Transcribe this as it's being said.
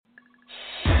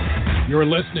You're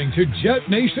listening to Jet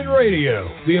Nation Radio,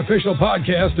 the official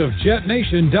podcast of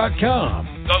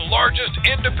JetNation.com, the largest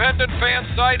independent fan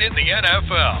site in the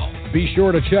NFL. Be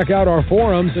sure to check out our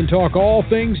forums and talk all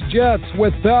things Jets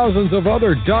with thousands of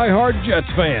other diehard Jets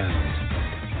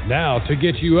fans. Now, to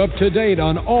get you up to date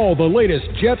on all the latest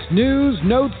Jets news,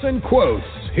 notes, and quotes,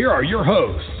 here are your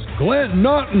hosts, Glenn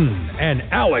Naughton and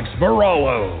Alex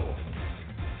Varallo.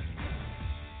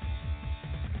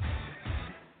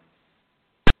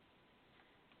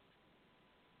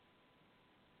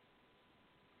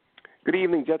 Good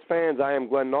evening, Jets fans. I am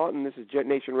Glenn Naughton. This is Jet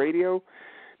Nation Radio.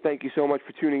 Thank you so much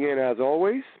for tuning in, as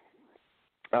always.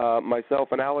 Myself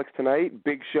and Alex tonight.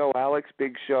 Big show, Alex.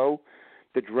 Big show.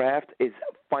 The draft is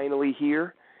finally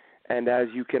here, and as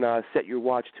you can set your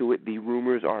watch to it, the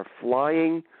rumors are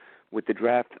flying with the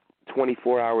draft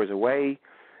 24 hours away,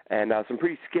 and some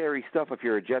pretty scary stuff if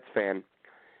you're a Jets fan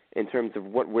in terms of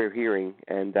what we're hearing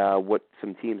and what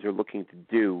some teams are looking to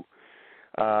do.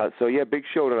 So yeah, big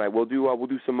show tonight. We'll do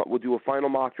a final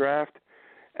mock draft,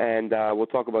 and we'll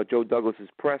talk about Joe Douglas's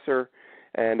presser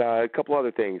and a couple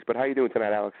other things. But how you doing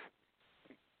tonight, Alex?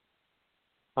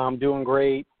 I'm doing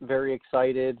great. Very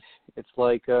excited. It's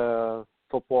like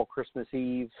football Christmas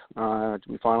Eve.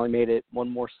 We finally made it. One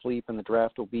more sleep, and the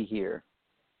draft will be here.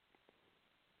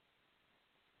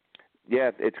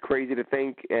 Yeah, it's crazy to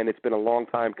think, and it's been a long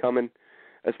time coming.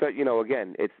 Especially,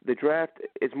 again, it's the draft.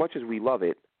 As much as we love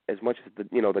it, as much as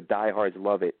the diehards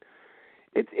love it,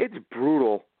 it's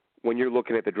brutal when you're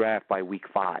looking at the draft by week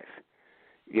 5.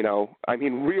 I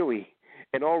mean, really,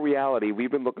 in all reality,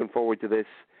 we've been looking forward to this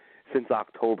since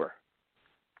October.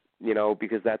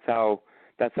 Because that's how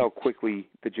quickly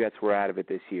the Jets were out of it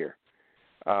this year.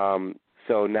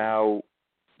 So now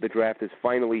the draft is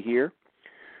finally here.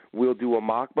 We'll do a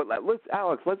mock, but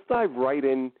let's dive right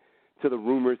in to the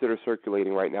rumors that are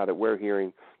circulating right now that we're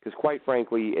hearing, because quite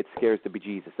frankly, it scares the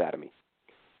bejesus out of me.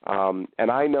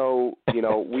 And I know,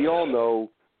 we all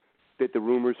know that the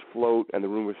rumors float and the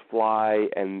rumors fly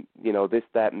and, this,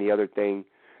 that, and the other thing.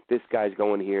 This guy's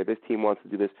going here. This team wants to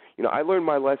do this. I learned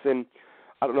my lesson.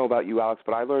 I don't know about you, Alex,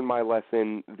 but I learned my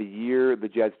lesson the year the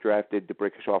Jets drafted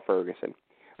DeBrickashaw Ferguson.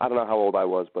 I don't know how old I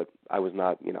was, but I was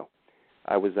not,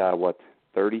 I was,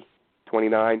 30,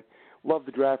 29. Loved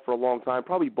the draft for a long time.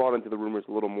 Probably bought into the rumors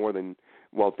a little more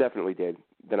definitely did,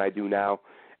 than I do now.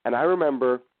 And I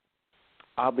remember,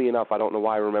 oddly enough, I don't know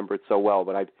why I remember it so well,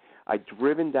 but I'd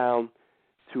driven down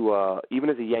to,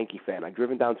 even as a Yankee fan, I'd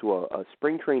driven down to a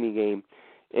spring training game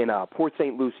in Port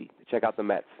St. Lucie to check out the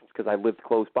Mets because I lived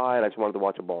close by and I just wanted to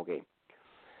watch a ball game.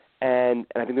 And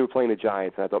I think they were playing the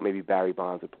Giants, and I thought maybe Barry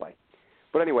Bonds would play.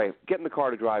 But anyway, get in the car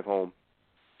to drive home,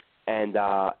 and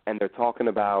they're talking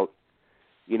about,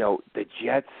 the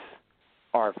Jets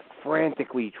are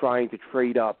frantically trying to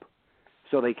trade up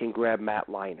so they can grab Matt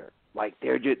Leinart. Like,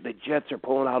 the Jets are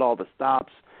pulling out all the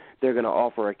stops. They're going to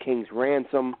offer a king's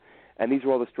ransom. And these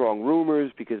were all the strong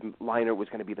rumors because Leinart was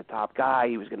going to be the top guy.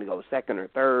 He was going to go second or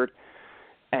third.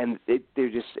 And they're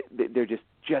just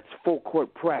Jets full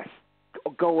court press,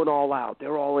 going all out.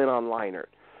 They're all in on Leinart.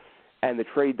 And the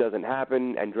trade doesn't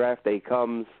happen, and draft day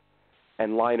comes,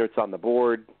 and Leinart's on the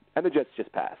board, and the Jets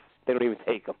just pass. They don't even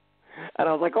take him. And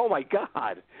I was like, oh, my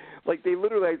God. Like, they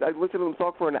literally, I listened to them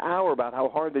talk for an hour about how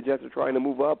hard the Jets are trying to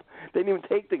move up. They didn't even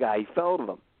take the guy. He fell to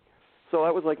them. So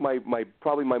that was like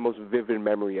probably my most vivid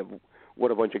memory of what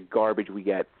a bunch of garbage we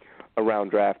get around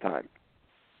draft time.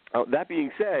 That being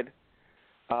said,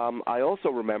 I also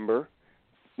remember,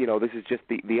 this is just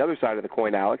the other side of the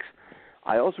coin, Alex.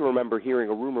 I also remember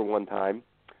hearing a rumor one time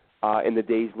in the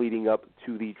days leading up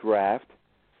to the draft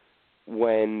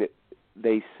when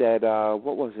they said,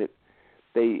 what was it?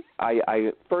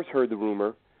 I first heard the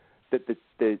rumor that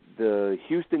the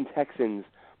Houston Texans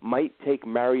might take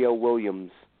Mario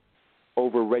Williams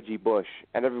over Reggie Bush,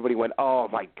 and everybody went, "Oh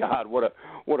my God, what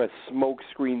a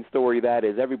smokescreen story that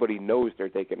is!" Everybody knows they're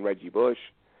taking Reggie Bush,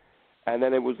 and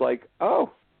then it was like,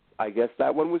 "Oh, I guess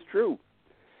that one was true."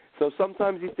 So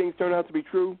sometimes these things turn out to be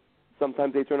true,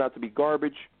 sometimes they turn out to be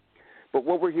garbage. But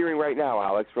what we're hearing right now,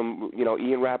 Alex, from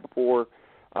Ian Rappaport,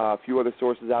 a few other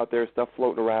sources out there, stuff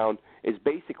floating around, is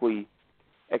basically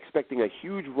expecting a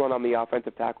huge run on the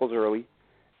offensive tackles early,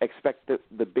 expect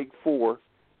the big four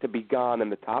to be gone in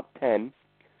the top 10.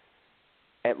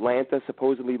 Atlanta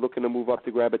supposedly looking to move up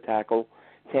to grab a tackle.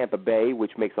 Tampa Bay,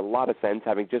 which makes a lot of sense,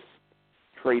 having just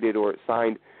traded or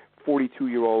signed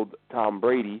 42-year-old Tom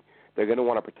Brady. They're going to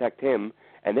want to protect him,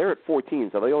 and they're at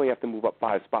 14, so they only have to move up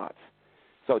 5 spots.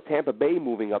 So Tampa Bay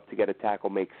moving up to get a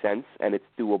tackle makes sense, and it's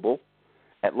doable.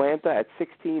 Atlanta at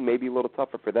 16, maybe a little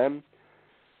tougher for them.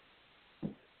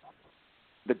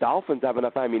 the Dolphins have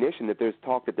enough ammunition that there's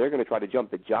talk that they're going to try to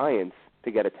jump the Giants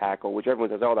to get a tackle, which everyone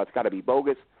says, oh, that's got to be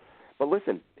bogus. But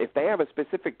listen, if they have a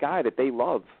specific guy that they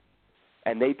love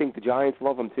and they think the Giants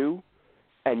love him too,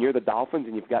 and you're the Dolphins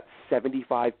and you've got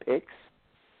 75 picks,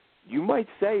 you might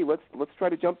say, let's try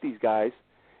to jump these guys,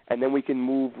 and then we can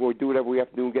move or do whatever we have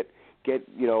to do and get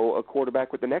a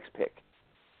quarterback with the next pick.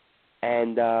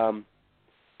 And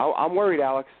I'm worried,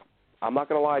 Alex. I'm not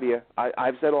going to lie to you.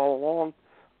 I've said all along,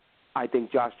 I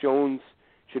think Josh Jones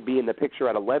should be in the picture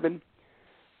at 11,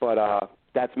 but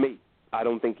that's me. I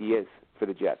don't think he is for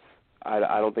the Jets.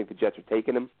 I don't think the Jets are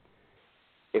taking him.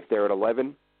 If they're at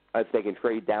 11, if they can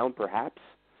trade down, perhaps.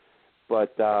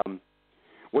 But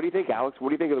what do you think, Alex? What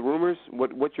do you think of the rumors?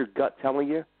 What's your gut telling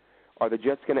you? Are the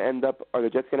Jets going to end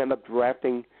up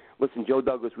drafting? Listen, Joe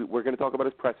Douglas. We're going to talk about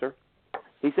his presser.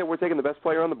 He said we're taking the best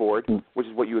player on the board, which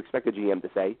is what you expect a GM to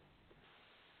say.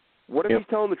 What if he's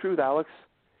telling the truth, Alex?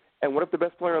 And what if the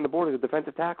best player on the board is a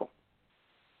defensive tackle?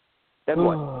 Then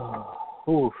what?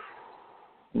 Oof.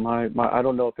 I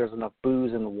don't know if there's enough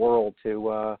booze in the world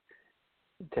to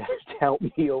help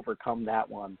me overcome that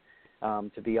one.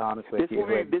 To be honest with you,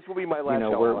 this will be my last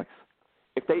show, Alex.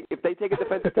 If they take a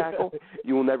defensive tackle,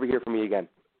 you will never hear from me again.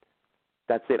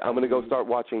 That's it. I'm going to go start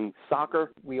watching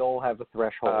soccer. We all have a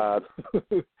threshold.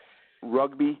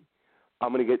 Rugby.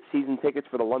 I'm going to get season tickets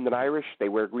for the London Irish. They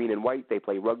wear green and white. They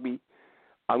play rugby.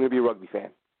 I'm going to be a rugby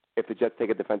fan if the Jets take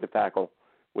a defensive tackle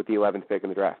with the 11th pick in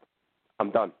the draft.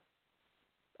 I'm done.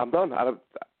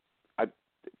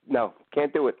 No,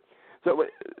 can't do it. So,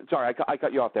 sorry, I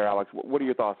cut you off there, Alex. What are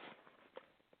your thoughts?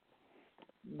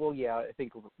 Well, yeah, I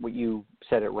think what you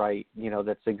said it right.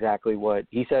 That's exactly what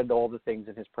he said. All the things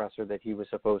in his presser that he was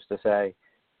supposed to say.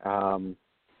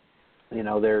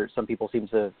 Some people seem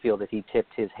to feel that he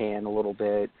tipped his hand a little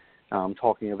bit,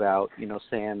 talking about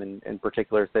Sam and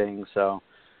particular things. So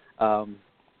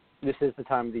this is the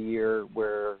time of the year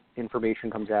where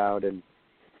information comes out, and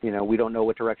we don't know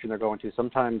what direction they're going to.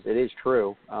 Sometimes it is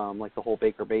true, like the whole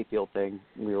Baker Mayfield thing.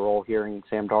 We were all hearing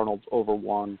Sam Darnold's over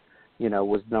one.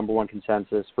 Was number one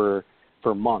consensus for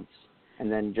months.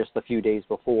 And then just a few days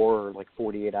before, like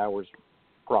 48 hours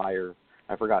prior,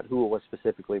 I forgot who it was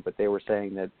specifically, but they were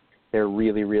saying that they're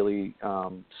really, really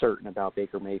certain about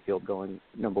Baker Mayfield going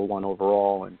number one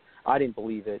overall. And I didn't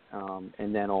believe it,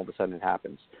 and then all of a sudden it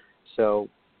happens. So,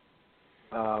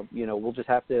 we'll just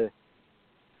have to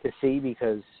see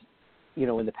because,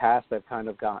 in the past I've kind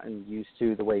of gotten used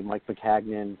to the way Mike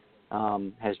Maccagnan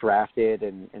has drafted,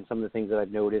 and some of the things that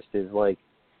I've noticed is like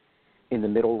in the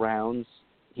middle rounds,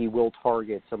 he will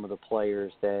target some of the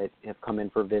players that have come in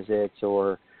for visits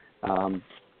or,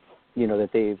 that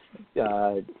they've,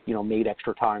 made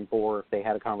extra time for if they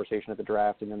had a conversation at the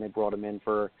draft and then they brought him in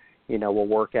for, a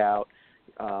workout.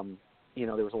 There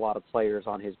was a lot of players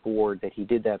on his board that he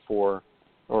did that for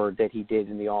or that he did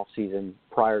in the off season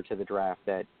prior to the draft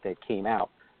that came out,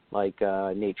 like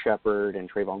Nate Shepard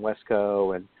and Trayvon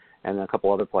Wesco and a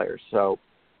couple other players. So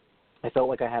I felt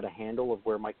like I had a handle of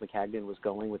where Mike Maccagnan was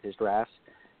going with his drafts.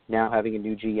 Now having a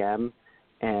new GM,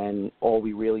 and all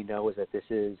we really know is that this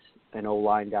is an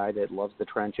O-line guy that loves the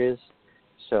trenches.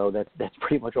 So that's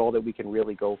pretty much all that we can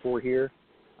really go for here.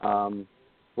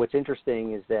 What's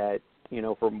interesting is that,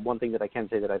 from one thing that I can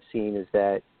say that I've seen is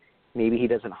that maybe he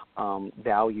doesn't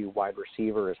value wide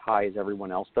receiver as high as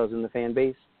everyone else does in the fan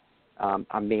base.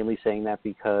 I'm mainly saying that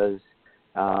because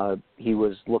he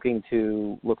was looking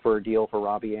to look for a deal for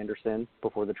Robbie Anderson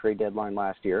before the trade deadline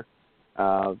last year.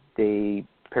 They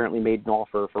apparently made an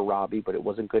offer for Robbie, but it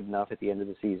wasn't good enough at the end of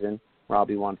the season.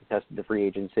 Robbie wanted to test the free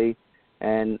agency.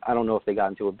 And I don't know if they got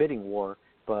into a bidding war,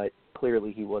 but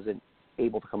clearly he wasn't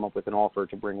able to come up with an offer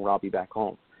to bring Robbie back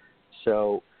home.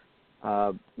 So,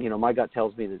 my gut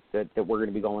tells me that we're going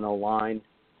to be going O-line.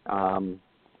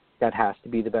 That has to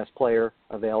be the best player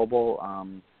available.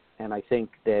 And I think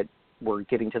that we're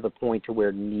getting to the point to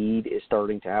where need is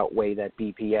starting to outweigh that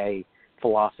BPA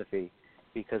philosophy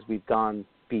because we've gone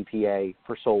BPA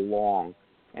for so long,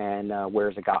 and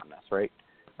where's it gotten us, right?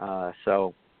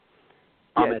 So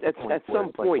at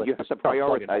some point you have to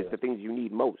prioritize the things you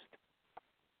need most.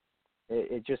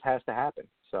 It just has to happen.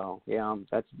 So,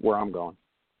 that's where I'm going.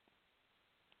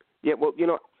 Yeah, well,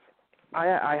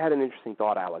 I had an interesting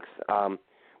thought, Alex.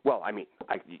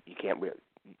 You can't really.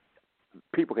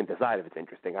 People can decide if it's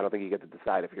interesting. I don't think you get to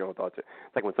decide if your own thoughts are.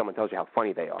 It's like when someone tells you how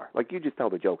funny they are. Like, you just tell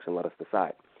the jokes and let us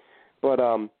decide. But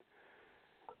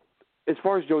as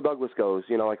far as Joe Douglas goes,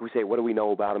 like we say, what do we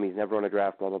know about him? He's never on a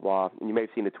draft, blah, blah, blah. And you may have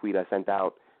seen the tweet I sent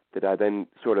out that I then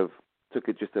sort of took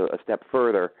it just a step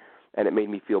further, and it made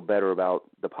me feel better about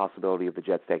the possibility of the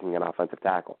Jets taking an offensive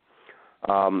tackle.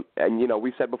 And, you know,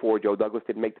 we've said before, Joe Douglas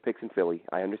didn't make the picks in Philly.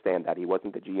 I understand that. He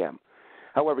wasn't the GM.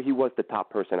 However, he was the top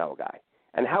personnel guy.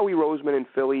 And Howie Roseman in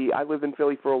Philly, I lived in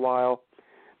Philly for a while,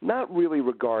 not really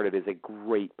regarded as a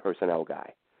great personnel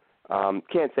guy.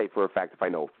 Can't say for a fact if I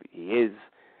know if he is,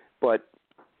 but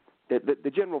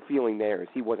the general feeling there is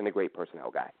he wasn't a great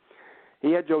personnel guy.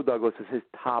 He had Joe Douglas as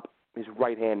his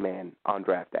right-hand man on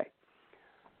draft day.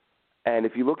 And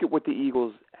if you look at what the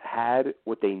Eagles had,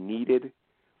 what they needed,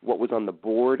 what was on the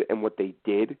board, and what they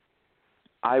did,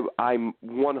 I'm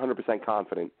 100%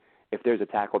 confident if there's a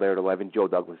tackle there at 11, Joe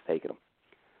Douglas is taking him.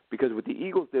 Because what the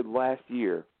Eagles did last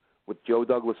year with Joe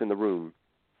Douglas in the room,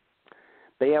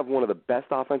 they have one of the best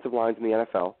offensive lines in the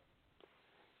NFL,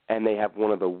 and they have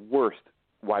one of the worst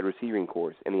wide receiving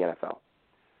corps in the NFL.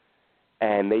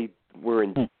 And they were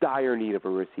in dire need of a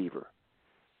receiver.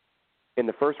 In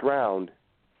the first round,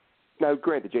 now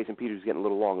granted, Jason Peters is getting a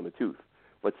little long in the tooth,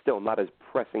 but still not as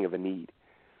pressing of a need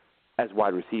as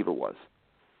wide receiver was.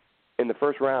 In the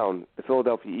first round, the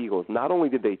Philadelphia Eagles, not only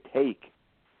did they take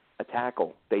a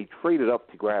tackle, they traded up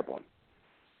to grab one.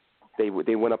 They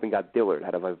went up and got Dillard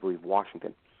out of, I believe,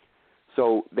 Washington.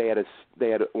 So they had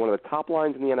one of the top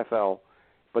lines in the NFL,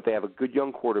 but they have a good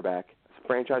young quarterback, a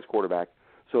franchise quarterback,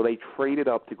 so they traded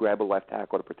up to grab a left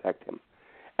tackle to protect him.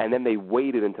 And then they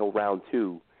waited until round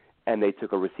 2, and they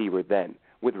took a receiver then,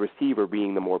 with receiver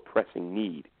being the more pressing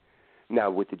need. Now,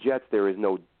 with the Jets, there is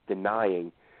no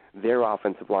denying their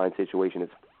offensive line situation is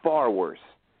far worse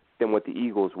than what the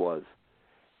Eagles was.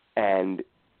 And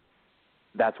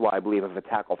that's why I believe if a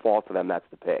tackle falls to them, that's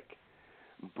the pick.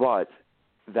 But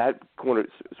that corner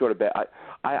sort of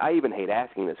I even hate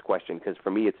asking this question because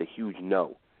for me it's a huge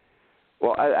no.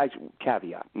 Well,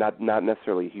 caveat, not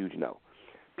necessarily a huge no.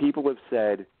 People have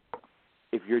said,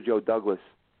 if you're Joe Douglas,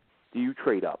 do you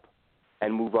trade up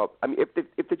and move up? I mean,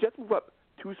 if the Jets move up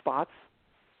 2 spots,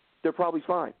 they're probably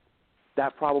fine.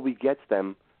 That probably gets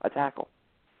them a tackle.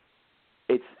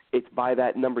 It's by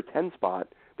that number 10 spot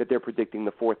that they're predicting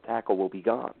the 4th tackle will be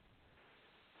gone.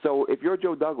 So if you're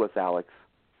Joe Douglas, Alex,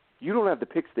 you don't have the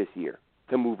picks this year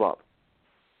to move up.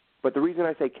 But the reason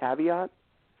I say caveat,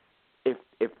 if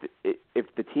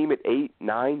the team at 8,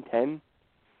 9, 10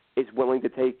 is willing to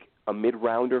take a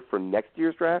mid-rounder for next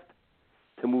year's draft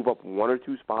to move up 1 or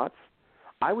 2 spots,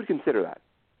 I would consider that.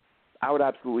 I would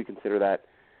absolutely consider that.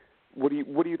 What do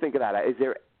you think of that? Is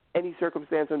there any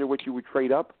circumstance under which you would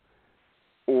trade up,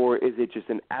 or is it just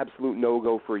an absolute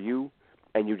no-go for you,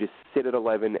 and you just sit at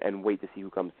 11 and wait to see who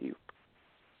comes to you?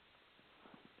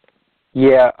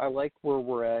 Yeah, I like where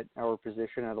we're at, our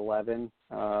position at 11.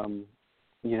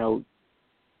 You know,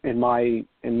 in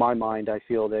my mind, I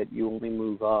feel that you only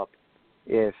move up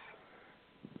if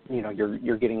you know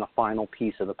you're getting a final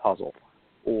piece of the puzzle,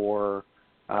 or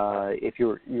if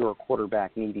you're a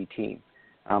quarterback needy team.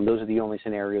 Those are the only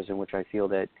scenarios in which I feel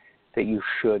that you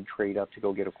should trade up to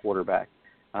go get a quarterback.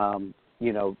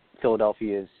 You know,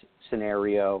 Philadelphia's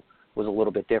scenario was a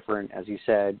little bit different, as you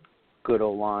said. Good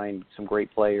O-line, some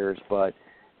great players, but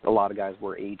a lot of guys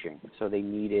were aging, so they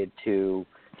needed to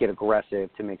get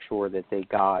aggressive to make sure that they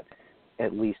got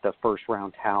at least a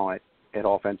first-round talent at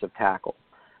offensive tackle.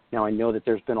 Now, I know that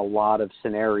there's been a lot of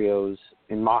scenarios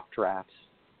in mock drafts,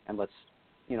 and let's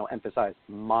emphasize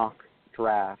mock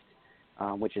draft,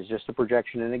 which is just a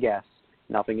projection and a guess.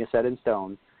 Nothing is set in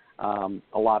stone.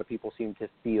 A lot of people seem to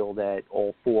feel that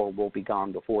all 4 will be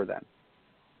gone before then.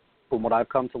 From what I've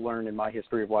come to learn in my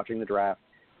history of watching the draft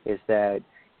is that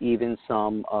even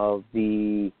some of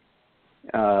the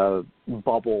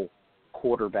bubble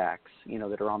quarterbacks,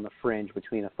 that are on the fringe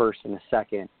between a first and a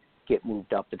second, get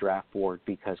moved up the draft board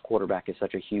because quarterback is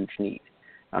such a huge need.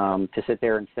 To sit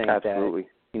there and think Absolutely.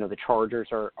 that, the Chargers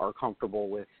are comfortable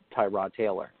with Tyrod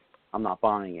Taylor, I'm not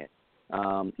buying it.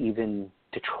 Even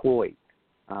Detroit,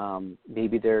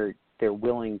 maybe they're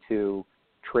willing to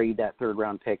trade that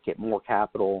 3rd-round pick, get more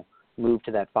capital, move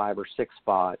to that 5 or 6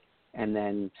 spot, and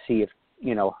then see if,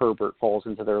 Herbert falls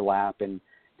into their lap. And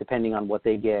depending on what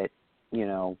they get,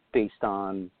 based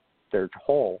on their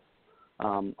haul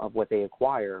of what they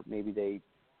acquire, maybe they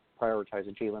prioritize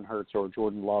a Jalen Hurts or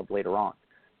Jordan Love later on.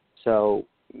 So,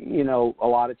 a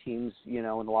lot of teams, and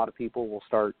a lot of people will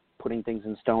start putting things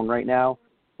in stone right now.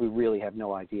 We really have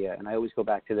no idea. And I always go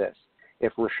back to this.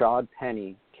 If Rashad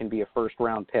Penny can be a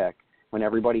 1st-round pick when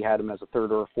everybody had him as a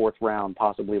 3rd or a 4th round,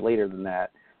 possibly later than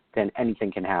that, then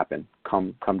anything can happen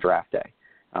come draft day.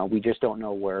 We just don't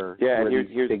know where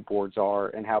these big boards are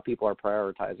and how people are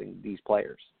prioritizing these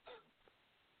players.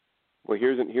 Well,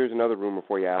 here's another rumor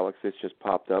for you, Alex. This just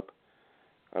popped up.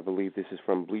 I believe this is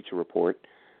from Bleacher Report.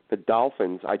 The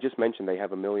Dolphins, I just mentioned they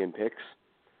have 1 million picks.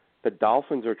 the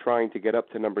Dolphins are trying to get up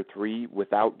to number 3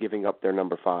 without giving up their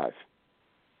number 5.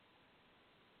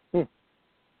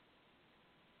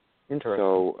 Interesting.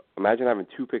 So imagine having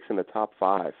 2 picks in the top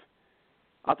 5.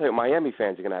 I'll tell you, Miami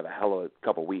fans are going to have a hell of a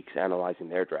couple weeks analyzing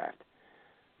their draft.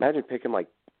 Imagine picking like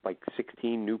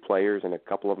 16 new players and a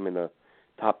couple of them in the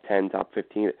top 10, top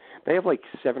 15. They have like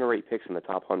 7 or 8 picks in the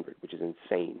top 100, which is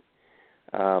insane.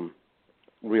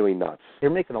 Really nuts. They're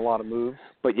making a lot of moves.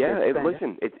 But yeah,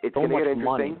 listen, it's so going to get interesting.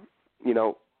 Money. You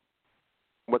know,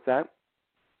 what's that?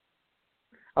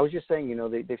 I was just saying,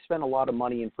 they've spent a lot of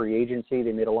money in free agency.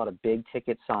 They made a lot of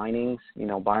big-ticket signings,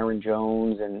 Byron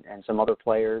Jones and some other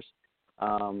players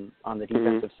on the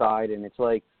defensive side. And it's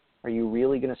like, are you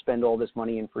really going to spend all this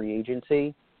money in free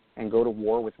agency and go to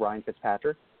war with Ryan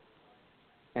Fitzpatrick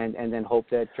and then hope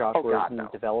that Josh Rosen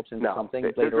develops into something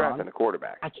later on? They're drafting a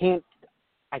quarterback. I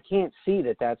can't see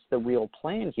that that's the real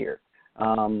plan here.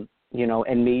 And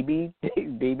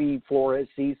maybe Flores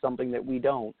sees something that we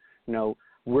don't.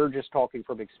 We're just talking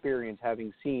from experience,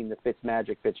 having seen the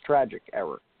Fitzmagic, Fitztragic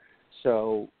era.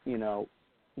 So,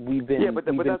 we've been but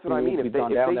that's what I mean. We've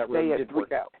gone down that road. It didn't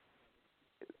work out.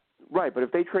 Right, but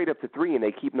if they trade up to 3 and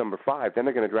they keep number 5, then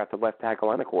they're going to draft a left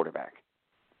tackle and a quarterback.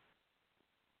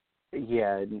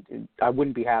 Yeah, I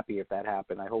wouldn't be happy if that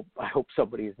happened. I hope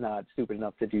somebody is not stupid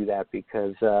enough to do that,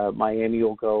 because Miami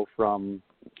will go from,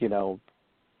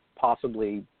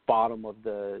 possibly bottom of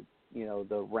the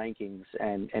rankings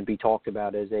and be talked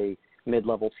about as a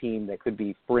mid-level team that could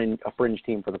be a fringe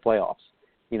team for the playoffs.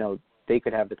 They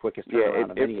could have the quickest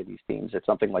turnaround of any of these teams if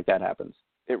something like that happens.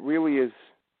 It really is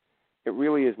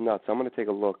nuts. I'm going to take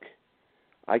a look.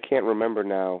 I can't remember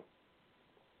now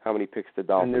how many picks the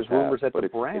Dolphins have. And there's rumors that the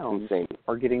Browns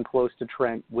are getting close to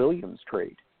Trent Williams'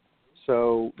 trade.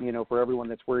 So, for everyone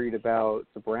that's worried about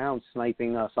the Browns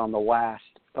sniping us on the last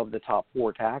of the top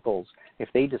 4 tackles, if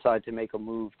they decide to make a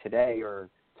move today or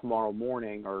tomorrow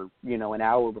morning or, an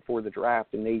hour before the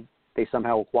draft and they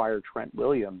somehow acquire Trent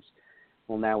Williams,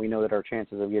 well, now we know that our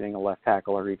chances of getting a left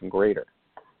tackle are even greater.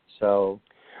 So,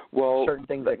 certain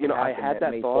things that can happen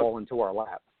that may fall into our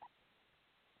lap.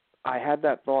 I had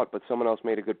that thought, but someone else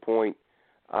made a good point.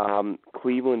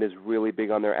 Cleveland is really big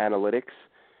on their analytics,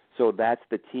 so that's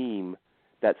the team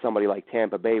that somebody like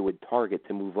Tampa Bay would target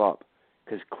to move up,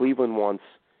 because Cleveland wants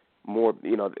more.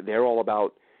 They're all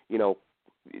about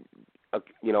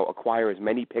acquire as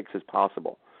many picks as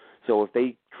possible. So if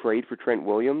they trade for Trent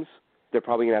Williams, they're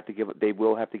probably going to have to they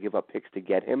will have to give up picks to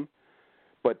get him.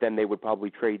 But then they would probably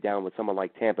trade down with someone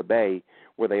like Tampa Bay,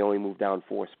 where they only move down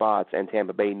 4 spots, and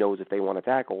Tampa Bay knows if they want to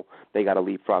tackle, they got to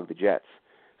leapfrog the Jets.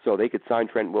 So they could sign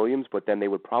Trent Williams, but then they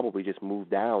would probably just move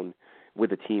down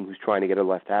with a team who's trying to get a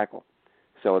left tackle.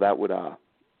 So that would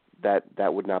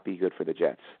that would not be good for the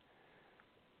Jets.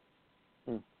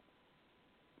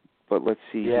 But let's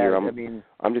see here.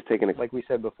 I'm just taking like we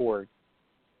said before,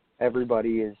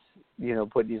 everybody is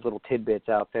putting these little tidbits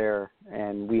out there,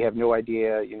 and we have no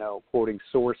idea, quoting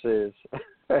sources,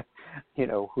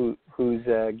 who's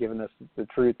giving us the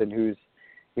truth and who's,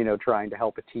 trying to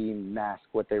help a team mask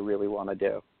what they really want to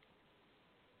do.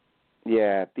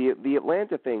 Yeah, the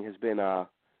Atlanta thing has been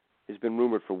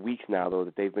rumored for weeks now, though,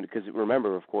 that they've been, because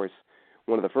remember, of course,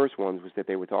 one of the first ones was that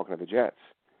they were talking to the Jets.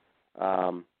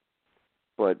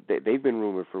 But they've been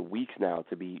rumored for weeks now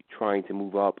to be trying to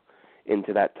move up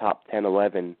into that top 10,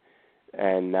 11,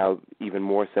 and now even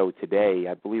more so today.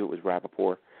 I believe it was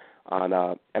Rappaport on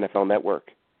NFL Network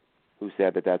who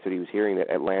said that that's what he was hearing, that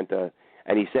Atlanta,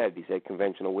 and he said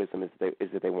conventional wisdom is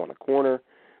that they want a corner,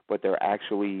 but they're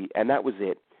actually, and that was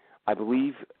it. I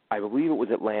believe it was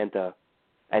Atlanta,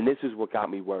 and this is what got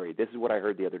me worried. This is what I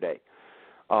heard the other day.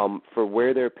 For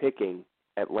where they're picking,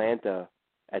 Atlanta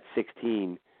at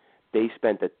 16, they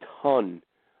spent a ton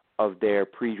of their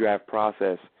pre-draft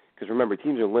process, because remember,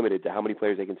 teams are limited to how many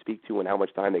players they can speak to and how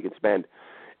much time they can spend.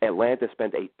 Atlanta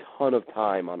spent a ton of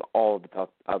time on all of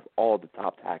the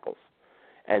top tackles,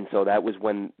 and so that was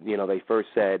when they first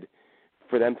said,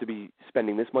 for them to be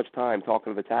spending this much time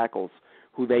talking to the tackles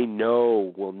who they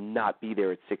know will not be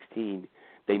there at 16,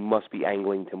 they must be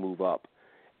angling to move up.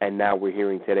 And now we're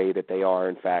hearing today that they are,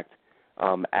 in fact,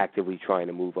 actively trying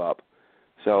to move up.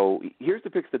 So here's the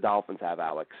picks the Dolphins have,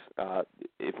 Alex,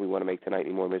 if we want to make tonight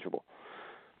any more miserable.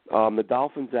 The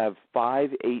Dolphins have 5,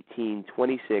 18,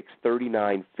 26,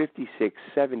 39, 56,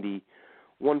 70,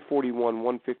 141,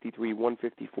 153,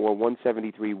 154,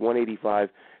 173, 185,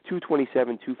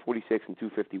 227, 246, and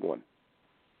 251.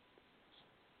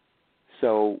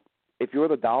 So if you're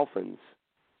the Dolphins,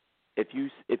 if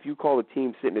you call a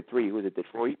team sitting at 3, who is it,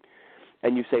 Detroit,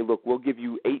 and you say, look, we'll give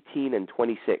you 18 and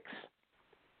 26,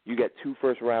 you get 2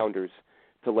 first-rounders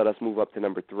to let us move up to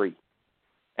number 3.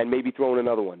 and maybe throw in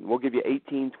another one. We'll give you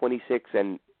 18, 26,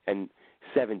 and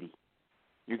 70.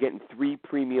 You're getting 3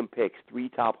 premium picks, 3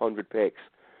 top 100 picks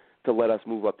to let us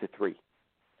move up to 3.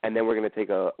 And then we're going to take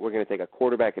a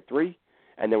quarterback at 3,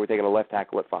 and then we're taking a left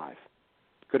tackle at 5.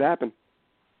 Could happen.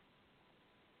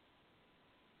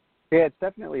 Yeah, it's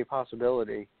definitely a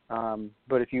possibility.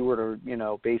 But if you were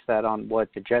to, base that on what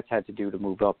the Jets had to do to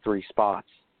move up 3 spots,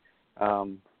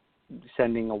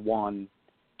 sending a 1,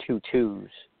 2 2s,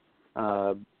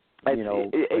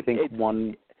 I think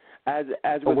one. As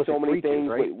with so many things,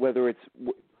 right? whether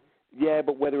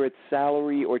it's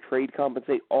salary or trade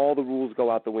compensate, all the rules go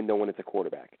out the window when it's a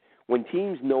quarterback. When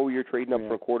teams know you're trading up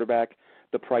for a quarterback,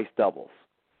 the price doubles.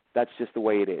 That's just the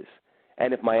way it is.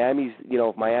 And if Miami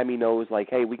knows, like,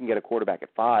 hey, we can get a quarterback at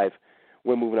 5,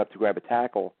 we're moving up to grab a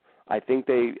tackle, I think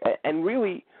and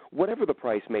really, whatever the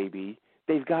price may be,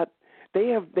 they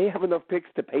have enough picks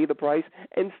to pay the price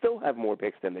and still have more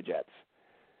picks than the Jets.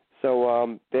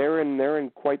 So they're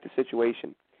in quite the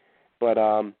situation. But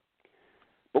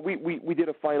we did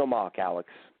a final mock, Alex.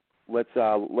 Let's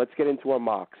get into our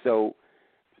mock. So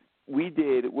we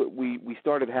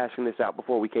started hashing this out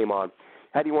before we came on.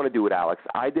 How do you want to do it, Alex?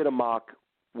 I did a mock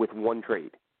with 1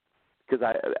 trade because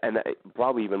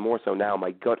probably even more so now,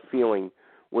 my gut feeling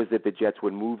was that the Jets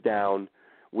would move down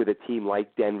with a team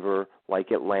like Denver,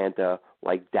 like Atlanta,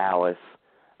 like Dallas,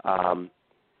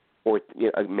 or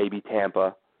maybe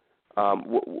Tampa.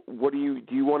 What do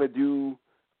you want to do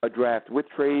a draft with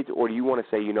trades, or do you want to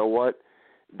say, you know what,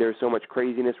 there's so much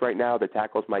craziness right now, the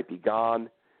tackles might be gone.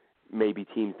 Maybe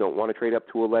teams don't want to trade up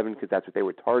to 11 because that's what they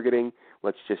were targeting.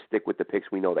 Let's just stick with the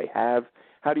picks we know they have.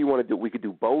 How do you want to do it? We could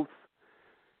do both.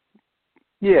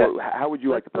 Yeah. How would you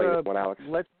like to play this one, Alex?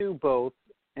 Let's do both.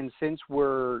 And since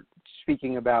we're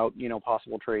speaking about,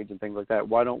 possible trades and things like that,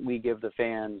 why don't we give the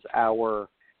fans we're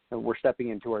stepping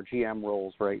into our GM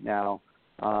roles right now.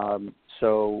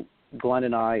 So Glenn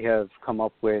and I have come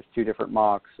up with 2 different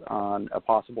mocks on a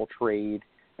possible trade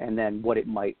and then what it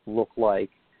might look like,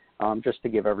 just to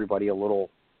give everybody a little,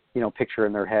 picture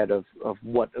in their head of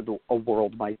what a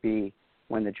world might be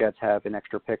when the Jets have an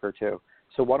extra pick or 2.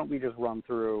 So why don't we just run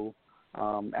through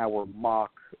our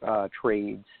mock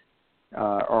trades,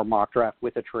 our mock draft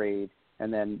with a trade,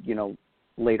 and then,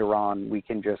 later on we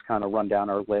can just kind of run down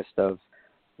our list of,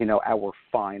 our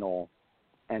final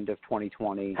end of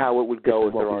 2020. How it would go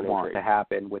if what there we are no want trades. to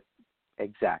happen with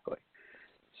exactly.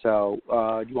 So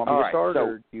do you want me to start,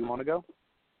 or do you want to go?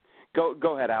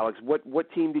 Go ahead, Alex.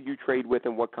 What team did you trade with,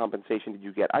 and what compensation did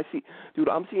you get?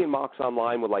 I'm seeing mocks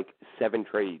online with like 7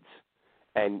 trades,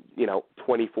 and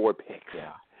 24 picks.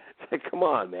 Yeah. It's like, come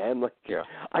on, man. Like, yeah.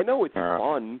 I know it's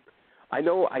fun. I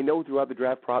know throughout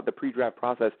the pre-draft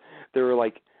process, there are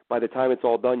like, by the time it's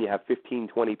all done, you have 15,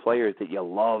 20 players that you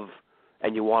love,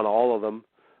 and you want all of them.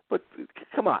 But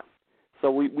come on. So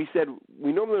we said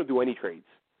we normally don't do any trades,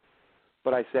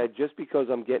 but I said just because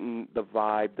I'm getting the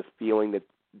vibe, the feeling that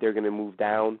they're going to move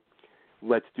down,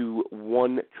 let's do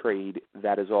 1 trade.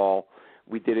 That is all.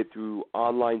 We did it through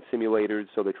online simulators,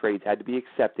 so the trades had to be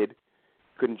accepted.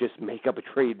 Couldn't just make up a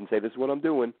trade and say, this is what I'm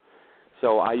doing.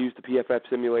 So I used the PFF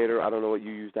simulator. I don't know what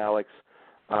you used, Alex.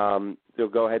 So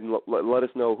go ahead and let us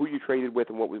know who you traded with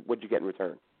and what you get in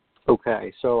return.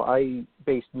 Okay, so I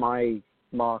based my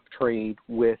mock trade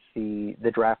with the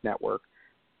Draft Network.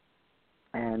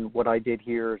 And what I did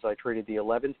here is I traded the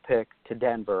 11th pick to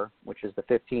Denver, which is the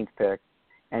 15th pick,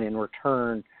 and in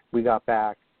return we got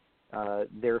back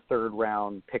their 3rd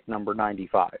round pick number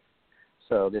 95.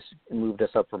 So this moved us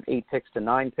up from 8 picks to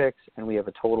 9 picks, and we have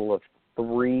a total of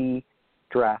 3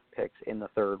 draft picks in the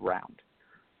 3rd round.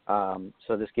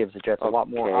 So this gives the Jets a lot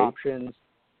more options.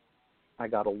 I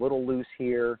got a little loose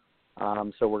here,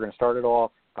 so we're going to start it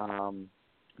off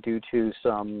due to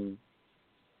some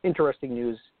interesting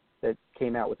news that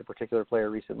came out with a particular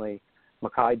player recently.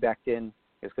 Mekhi Becton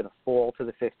is going to fall to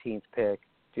the 15th pick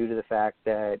due to the fact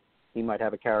that he might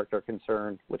have a character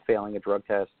concern with failing a drug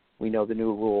test. We know the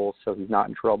new rules, so he's not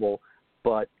in trouble,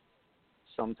 but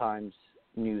sometimes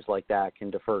news like that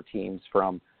can defer teams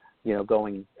from,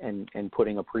 going and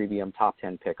putting a premium top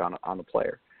 10 pick on a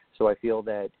player. So I feel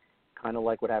that kind of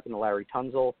like what happened to Larry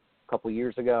Tunsil a couple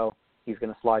years ago, he's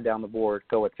going to slide down the board,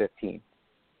 go at 15.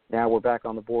 Now we're back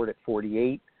on the board at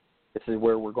 48. This is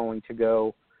where we're going to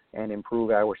go and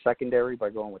improve our secondary by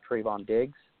going with Trayvon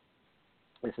Diggs.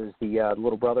 This is the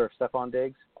little brother of Stephon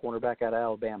Diggs, cornerback out of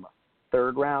Alabama.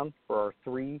 3rd round for our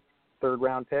 3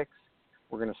 third-round picks.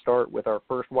 We're going to start with our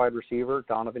first wide receiver,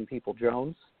 Donovan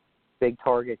Peoples-Jones. Big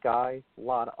target guy, a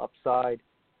lot of upside,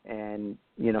 and,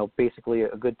 basically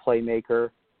a good playmaker,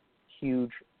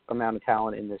 huge amount of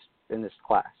talent in this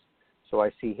class. So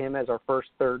I see him as our first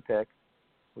 3rd pick.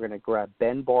 we're going to grab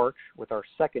Ben Barch with our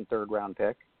second third-round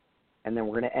pick, and then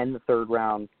we're going to end the third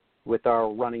round with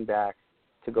our running back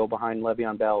to go behind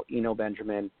Le'Veon Bell, Eno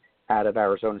Benjamin, out of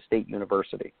Arizona State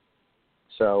University.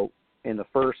 So in the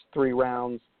first 3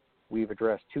 rounds, we've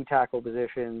addressed 2 tackle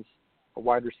positions, a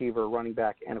wide receiver, a running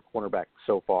back, and a cornerback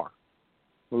so far.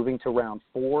 Moving to round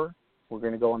 4, we're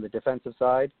going to go on the defensive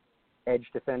side. Edge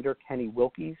defender Kenny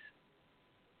Wilkes.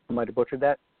 I might have butchered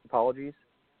that. Apologies.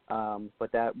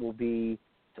 But that will be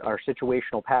our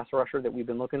situational pass rusher that we've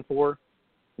been looking for.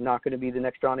 Not going to be the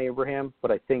next John Abraham,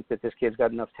 but I think that this kid's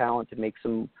got enough talent to make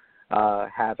some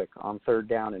havoc on third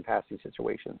down and passing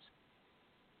situations.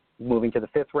 Moving to the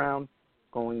 5th round,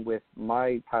 going with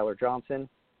my Tyler Johnson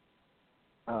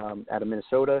out of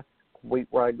Minnesota, great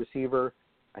wide receiver.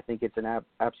 I think it's an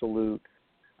absolute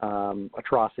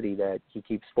atrocity that he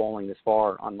keeps falling this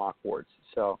far on mock boards.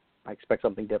 So I expect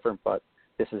something different, but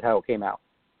this is how it came out.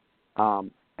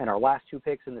 And our last 2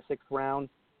 picks in the 6th round,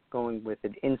 going with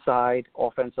an inside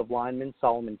offensive lineman,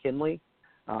 Solomon Kinley,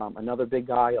 another big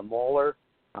guy, a mauler,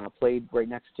 played right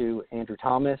next to Andrew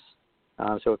Thomas.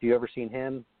 So if you've ever seen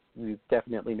him, you've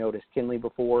definitely noticed Kinley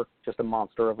before, just a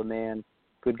monster of a man,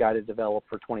 good guy to develop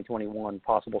for 2021,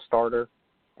 possible starter.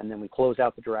 And then we close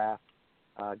out the draft,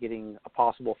 getting a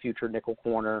possible future nickel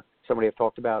corner, somebody I've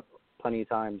talked about plenty of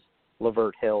times,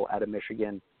 Lavert Hill out of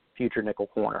Michigan, future nickel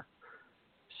corner.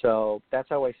 So that's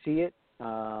how I see it.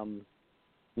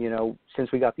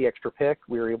 Since we got the extra pick,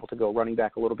 we were able to go running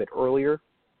back a little bit earlier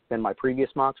than my previous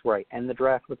mocks where I end the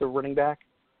draft with a running back.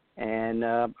 And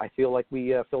I feel like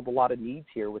we filled a lot of needs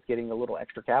here with getting a little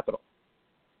extra capital.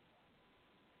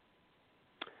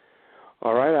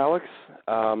 All right, Alex.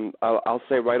 I'll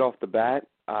say right off the bat,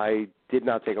 I did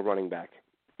not take a running back,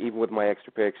 even with my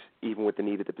extra picks, even with the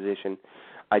need at the position.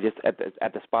 I just, at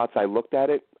the spots I looked at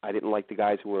it, I didn't like the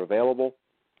guys who were available.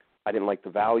 I didn't like the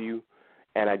value.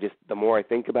 And the more I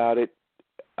think about it,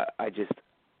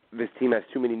 this team has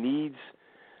too many needs.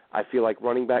 I feel like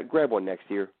running back, grab one next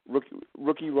year.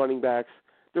 Rookie running backs,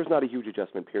 there's not a huge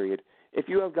adjustment period. If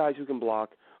you have guys who can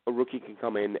block, a rookie can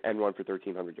come in and run for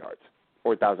 1,300 yards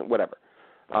or 1,000, whatever.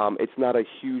 It's not a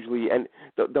hugely, and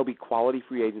there'll be quality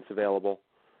free agents available.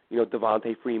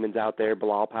 Devontae Freeman's out there.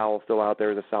 Bilal Powell's still out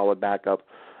there as a solid backup.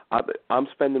 I'm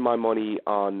spending my money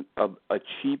on a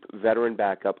cheap veteran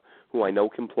backup who I know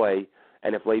can play.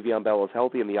 And if Le'Veon Bell is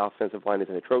healthy and the offensive line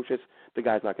isn't atrocious, the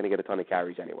guy's not going to get a ton of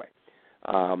carries anyway.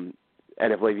 And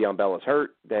if Le'Veon Bell is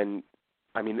hurt, then,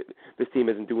 this team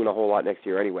isn't doing a whole lot next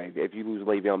year anyway. If you lose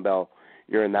Le'Veon Bell,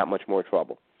 you're in that much more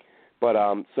trouble. But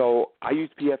so I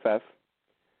used PFF,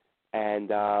 and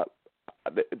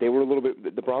they were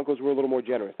the Broncos were a little more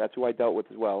generous. That's who I dealt with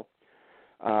as well.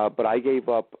 But I gave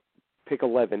up pick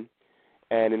 11,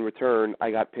 and in return I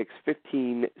got picks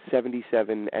 15,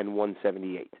 77, and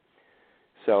 178.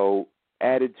 So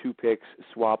added 2 picks,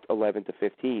 swapped 11 to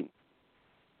 15.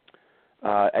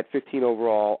 At 15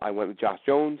 overall, I went with Josh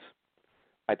Jones.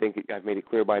 I think I've made it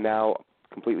clear by now,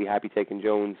 completely happy taking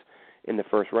Jones in the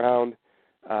first round.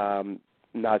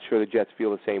 Not sure the Jets feel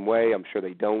the same way. I'm sure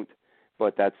they don't,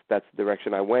 but that's the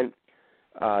direction I went.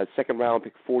 Second round,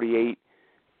 pick 48.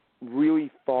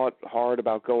 Really thought hard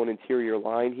about going interior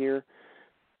line here,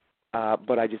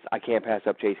 but I can't pass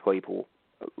up Chase Claypool.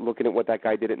 Looking at what that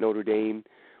guy did at Notre Dame,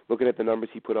 looking at the numbers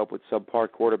he put up with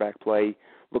subpar quarterback play,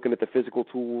 looking at the physical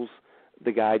tools,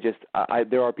 the guy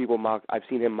there are people I've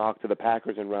seen him mock to the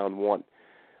Packers in round 1.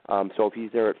 So if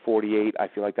he's there at 48, I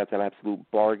feel like that's an absolute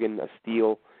bargain, a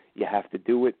steal. You have to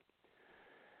do it.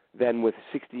 Then with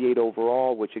 68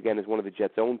 overall, which again is one of the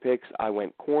Jets' own picks, I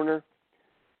went corner.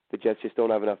 The Jets just don't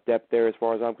have enough depth there as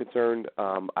far as I'm concerned.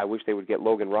 I wish they would get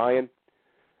Logan Ryan,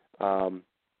 and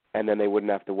then they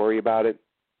wouldn't have to worry about it.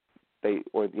 They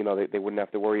wouldn't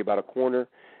have to worry about a corner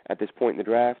at this point in the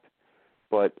draft.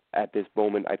 But at this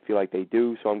moment, I feel like they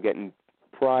do. So I'm getting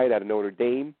Pride out of Notre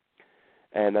Dame,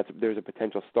 and there's a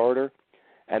potential starter.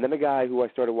 And then a guy who I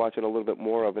started watching a little bit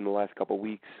more of in the last couple of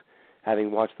weeks,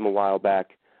 having watched him a while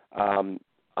back. I'm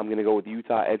going to go with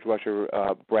Utah edge rusher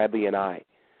Bradley Anae.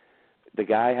 The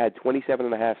guy had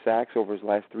 27.5 sacks over his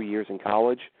last 3 years in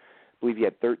college. I believe he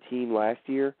had 13 last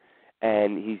year,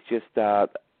 and he's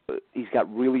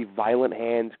got really violent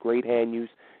hands, great hand use,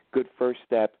 good first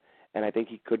step, and I think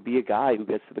he could be a guy who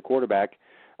gets to the quarterback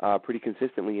pretty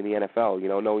consistently in the NFL.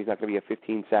 No, he's not going to be a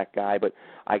 15-sack guy, but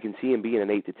I can see him being an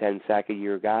 8 to 10 sack a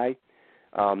year guy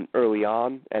early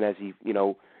on, and as he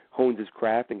hones his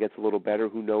craft and gets a little better,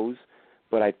 who knows?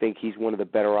 But I think he's one of the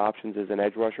better options as an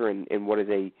edge rusher in what is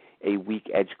a weak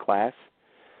edge class.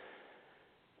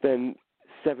 Then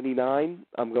 79,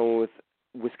 I'm going with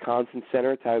Wisconsin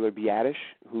center Tyler Biadasz,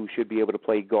 who should be able to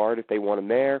play guard if they want him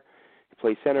there.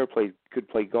 Plays center, could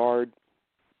play guard.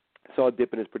 Saw a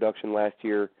dip in his production last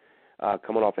year,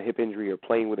 coming off a hip injury or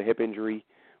playing with a hip injury.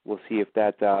 We'll see if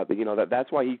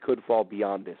that's why he could fall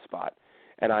beyond this spot,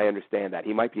 and I understand that.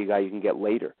 He might be a guy you can get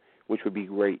later, which would be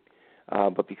great.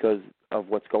 But because of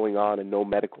what's going on and no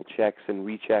medical checks and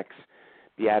rechecks,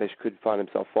 Biadasz could find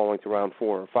himself falling to round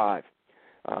 4 or 5.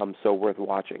 So worth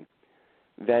watching.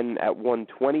 Then at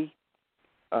 120,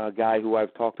 a guy who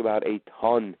I've talked about a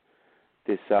ton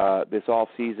this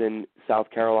offseason, South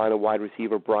Carolina wide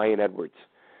receiver Bryan Edwards.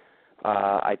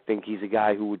 I think he's a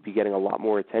guy who would be getting a lot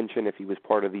more attention if he was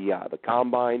part of the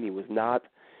combine. He was not.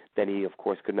 Then he, of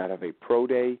course, could not have a pro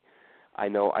day. I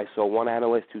saw one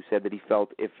analyst who said that he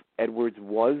felt if Edwards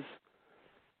was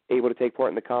able to take part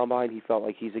in the combine, he felt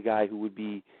like he's a guy who would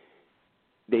be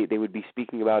they would be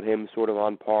speaking about him sort of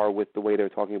on par with the way they're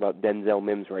talking about Denzel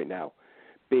Mims right now.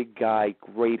 Big guy,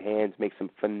 great hands, makes some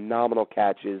phenomenal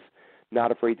catches,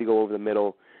 not afraid to go over the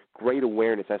middle, great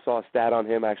awareness. I saw a stat on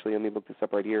him, actually. Let me look this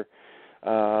up right here.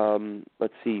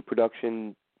 Let's see,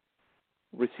 production.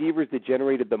 Receivers that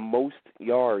generated the most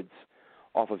yards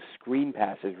off of screen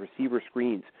passes, receiver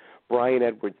screens, Bryan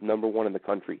Edwards, number 1 in the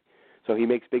country. So he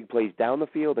makes big plays down the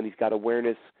field, and he's got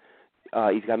awareness.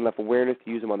 He's got enough awareness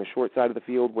to use him on the short side of the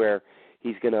field where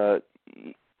he seems to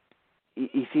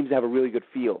have a really good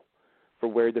feel for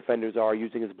where defenders are,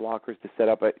 using his blockers to set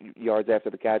up yards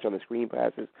after the catch on the screen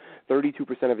passes.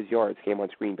 32% of his yards came on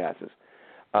screen passes.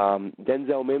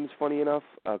 Denzel Mims, funny enough,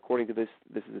 according to this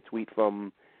is a tweet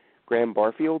from Graham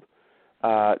Barfield,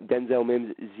 Denzel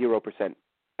Mims, 0%.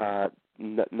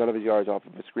 None of his yards off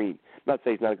of a screen. Not to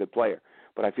say he's not a good player,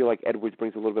 but I feel like Edwards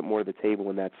brings a little bit more to the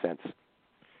table in that sense.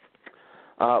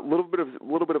 A little bit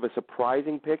of a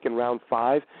surprising pick in round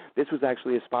 5. This was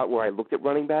actually a spot where I looked at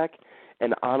running back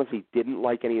and honestly didn't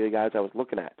like any of the guys I was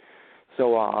looking at.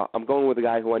 So I'm going with a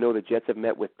guy who I know the Jets have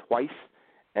met with twice,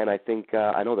 and I think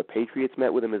I know the Patriots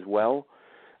met with him as well.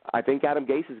 I think Adam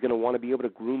Gase is going to want to be able to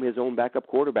groom his own backup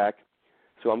quarterback,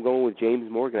 so I'm going with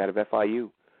James Morgan out of FIU.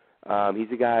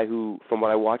 He's a guy who, from what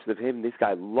I watched of him, this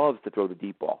guy loves to throw the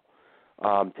deep ball.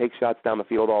 Takes shots down the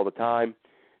field all the time.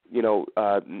 Needs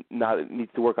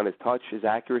to work on his touch, his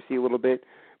accuracy a little bit.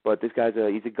 But this guy's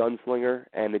he's a gunslinger,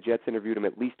 and the Jets interviewed him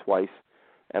at least twice.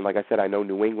 And like I said, I know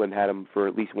New England had him for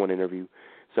at least one interview.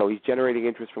 So he's generating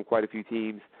interest from quite a few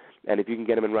teams. And if you can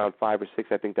get him in round 5 or 6,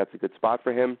 I think that's a good spot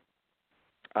for him.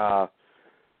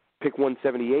 Pick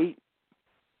 178,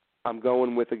 I'm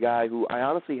going with a guy who I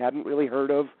honestly hadn't really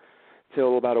heard of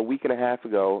till about a week and a half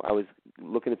ago. I was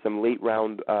looking at some late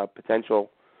round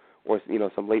potential, or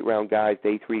some late round guys,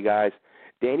 day 3 guys.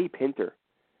 Danny Pinter,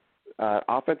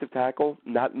 offensive tackle,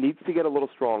 needs to get a little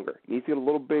stronger. Needs to get a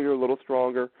little bigger, a little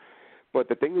stronger. But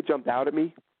the thing that jumped out at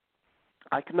me,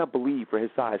 I could not believe for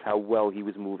his size how well he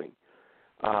was moving.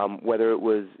 Whether it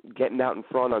was getting out in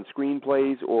front on screen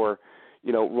plays or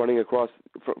running across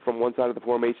from one side of the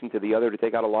formation to the other to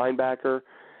take out a linebacker,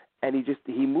 and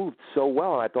he moved so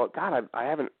well. And I thought, God, I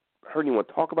haven't heard anyone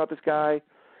talk about this guy.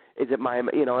 Is it my, and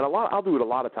I'll do it a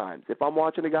lot of times. If I'm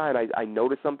watching a guy and I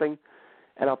notice something,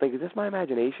 and I'll think, is this my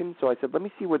imagination? So I said, let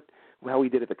me see how he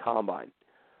did at the combine.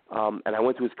 And I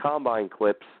went to his combine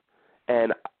clips,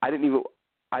 and I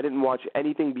didn't watch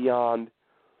anything beyond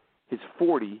his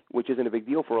 40, which isn't a big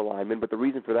deal for a lineman. But the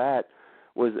reason for that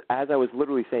was, as I was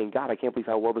literally saying, God, I can't believe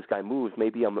how well this guy moves.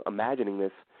 Maybe I'm imagining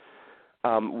this.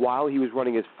 While he was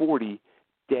running his 40,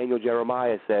 Daniel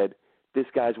Jeremiah said, this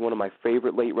guy's one of my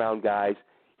favorite late-round guys.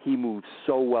 He moves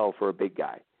so well for a big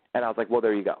guy. And I was like, well,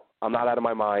 there you go. I'm not out of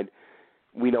my mind.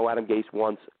 We know Adam Gase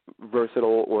wants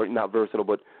versatile, or not versatile,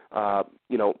 but,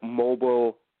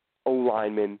 mobile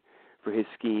O-lineman for his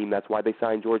scheme. That's why they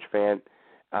signed George Fant.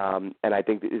 And I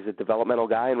think he's a developmental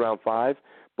guy in round 5,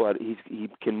 but he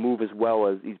can move as well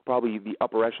as he's probably the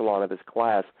upper echelon of his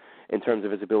class in terms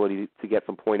of his ability to get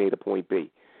from point A to point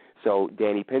B. So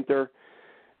Danny Pinter.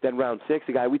 Then round 6,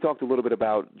 a guy we talked a little bit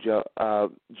about,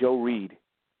 Joe Reed.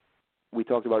 We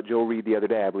talked about Joe Reed the other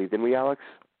day, I believe, didn't we, Alex?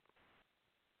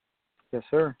 Yes,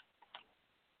 sir.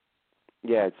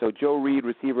 Yeah, so Joe Reed,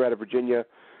 receiver out of Virginia,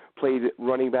 played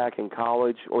running back in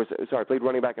college, played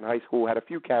running back in high school, had a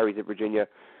few carries at Virginia,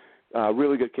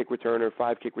 really good kick returner,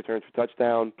 5 kick returns for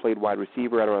touchdown, played wide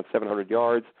receiver at around 700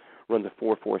 yards, runs a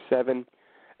 4.47.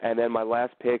 And then my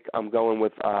last pick, I'm going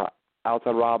with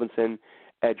Alton Robinson,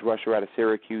 edge rusher out of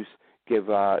Syracuse, give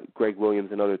Greg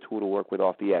Williams another tool to work with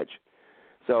off the edge.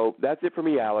 So that's it for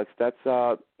me, Alex. That's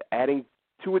adding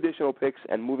 2 additional picks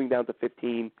and moving down to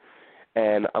 15.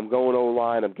 And I'm going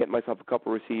O-line. I'm getting myself a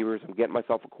couple receivers. I'm getting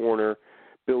myself a corner,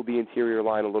 build the interior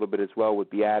line a little bit as well with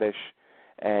Biadasz,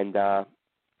 and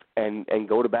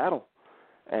go to battle.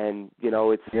 And,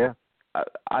 it's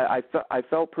I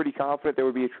felt pretty confident there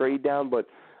would be a trade down, but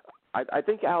I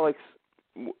think Alex,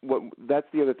 that's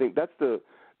the other thing. That's the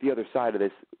other side of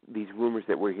this. These rumors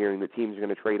that we're hearing that teams are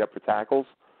going to trade up for tackles,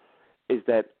 is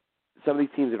that some of these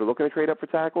teams that are looking to trade up for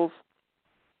tackles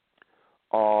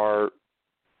are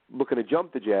looking to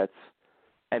jump the Jets,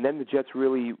 and then the Jets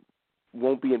really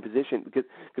won't be in position because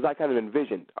I kind of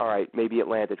envisioned, all right, maybe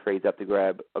Atlanta trades up to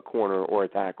grab a corner or a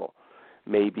tackle.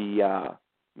 Maybe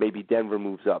Denver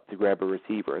moves up to grab a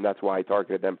receiver, and that's why I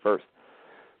targeted them first.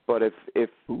 But if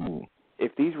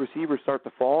these receivers start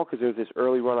to fall because there's this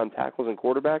early run on tackles and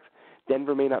quarterbacks,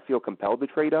 Denver may not feel compelled to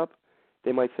trade up.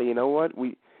 They might say, you know what,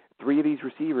 3 of these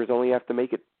receivers only have to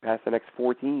make it past the next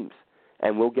 4 teams,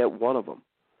 and we'll get one of them.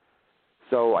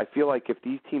 So I feel like if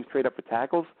these teams trade up for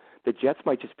tackles, the Jets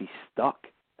might just be stuck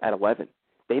at 11.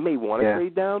 They may want to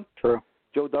trade down. True.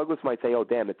 Joe Douglas might say, oh,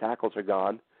 damn, the tackles are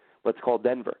gone. Let's call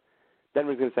Denver.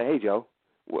 Denver's going to say, hey, Joe,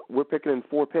 we're picking in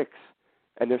 4 picks,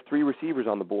 and there's 3 receivers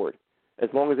on the board. As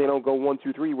long as they don't go 1,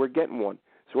 2, 3, we're getting one.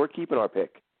 So we're keeping our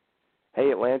pick.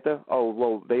 Hey, Atlanta, oh,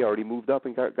 well, they already moved up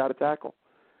and got a tackle.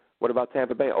 What about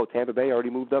Tampa Bay? Oh, Tampa Bay already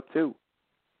moved up too.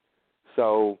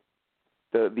 So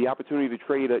the opportunity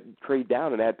to trade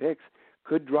down and add picks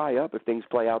could dry up if things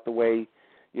play out the way,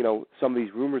 some of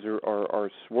these rumors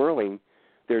are swirling.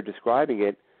 They're describing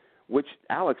it. Which,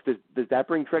 Alex, does that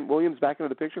bring Trent Williams back into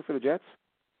the picture for the Jets?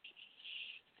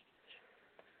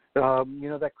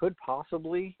 That could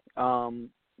possibly, bring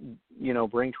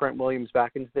Trent Williams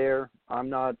back into there. I'm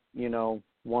not,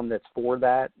 one that's for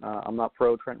that. I'm not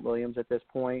pro Trent Williams at this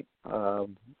point.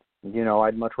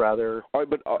 I'd much rather. All right,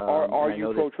 but are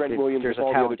you pro Trent Williams if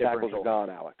all the other tackles are gone,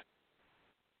 Alex?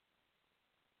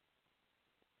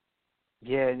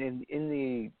 Yeah, in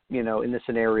the in the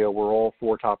scenario where all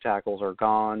 4 top tackles are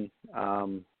gone,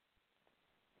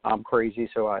 I'm crazy,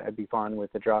 so I'd be fine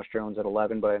with the Josh Jones at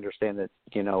 11. But I understand that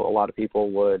a lot of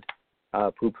people would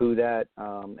poo-poo that,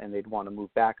 and they'd want to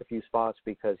move back a few spots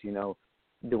because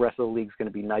the rest of the league's going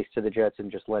to be nice to the Jets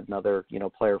and just let another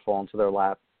player fall into their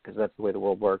lap because that's the way the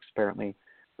world works apparently.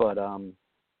 But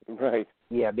right,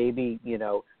 yeah, maybe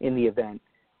in the event.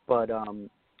 But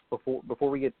before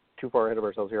we get too far ahead of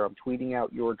ourselves here, I'm tweeting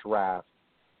out your draft,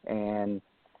 and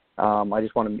I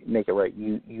just want to make it right.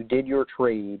 You did your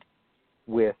trade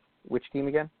with which team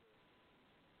again?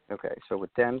 Okay, so with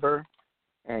Denver,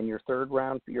 and your first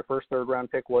third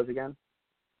round pick was again?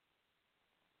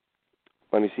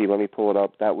 Let me see. Let me pull it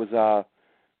up. That was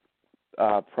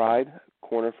Pride,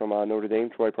 corner from Notre Dame,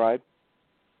 Troy Pride.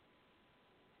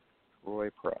 Troy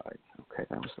Pride. Okay,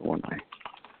 that was the one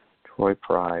Troy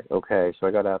Pride. Okay, so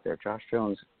I got out there. Josh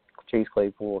Jones, Chase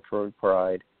Claypool, Troy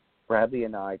Pride, Bradley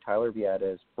and I, Tyler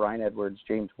Viettes, Brian Edwards,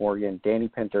 James Morgan, Danny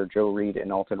Pinter, Joe Reed,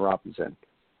 and Alton Robinson.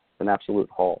 An absolute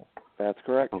haul. That's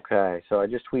correct. Okay, so I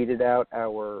just tweeted out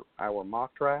our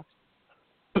mock draft.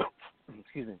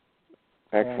 Excuse me.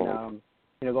 Excellent.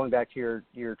 And, going back to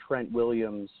your Trent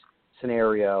Williams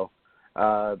scenario,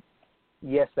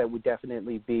 yes, that would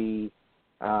definitely be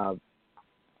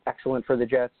excellent for the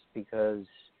Jets because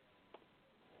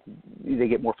they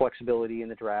get more flexibility in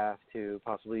the draft to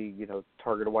possibly,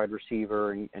 target a wide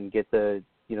receiver and get the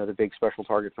big special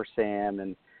target for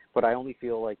Sam. But I only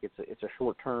feel like it's a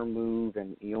short-term move,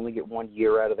 and you only get 1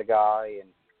 year out of the guy. And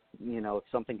if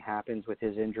something happens with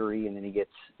his injury and then he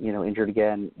gets injured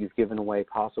again, you've given away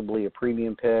possibly a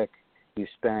premium pick. You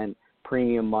spent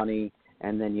premium money,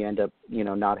 and then you end up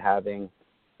not having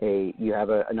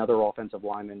another offensive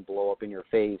lineman blow up in your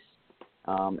face.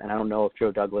 And I don't know if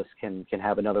Joe Douglas can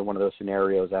have another one of those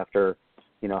scenarios after,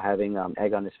 having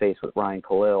egg on his face with Ryan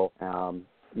Khalil.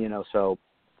 So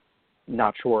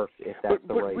not sure if that's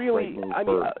the right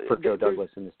move for Joe Douglas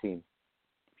and his team.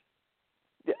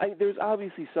 There's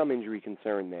obviously some injury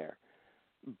concern there.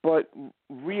 But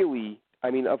really,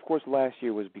 of course last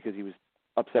year was because he was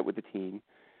upset with the team.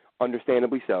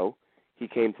 Understandably so. He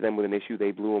came to them with an issue.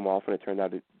 They blew him off, and it turned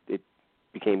out it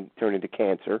turned into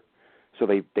cancer. So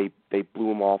they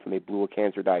blew him off, and they blew a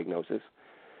cancer diagnosis.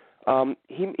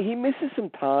 He misses some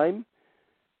time,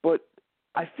 but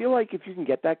I feel like if you can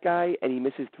get that guy and he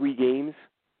misses 3 games,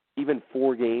 even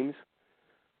 4 games,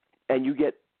 and you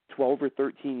get 12 or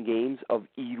 13 games of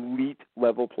elite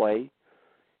level play,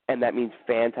 and that means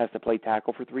Fant has to play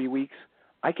tackle for 3 weeks,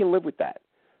 I can live with that.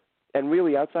 And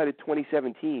really, outside of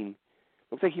 2017,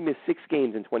 looks like he missed 6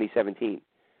 games in 2017.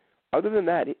 Other than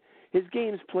that, his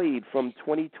games played from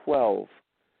 2012,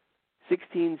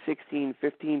 16, 16,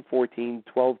 15, 14,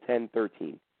 12, 10,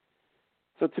 13.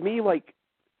 So to me,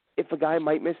 if a guy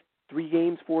might miss 3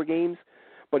 games, 4 games,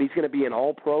 but he's going to be an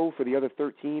all-pro for the other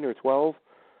 13 or 12,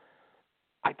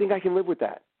 I think I can live with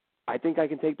that. I think I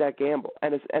can take that gamble.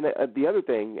 And the other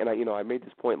thing, and I made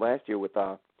this point last year with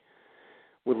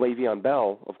Le'Veon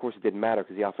Bell. Of course, it didn't matter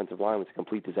because the offensive line was a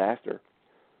complete disaster.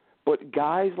 But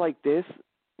guys like this,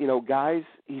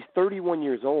 he's 31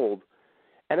 years old.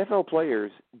 NFL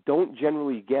players don't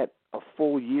generally get a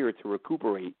full year to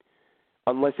recuperate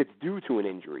unless it's due to an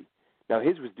injury. Now,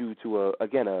 his was due to,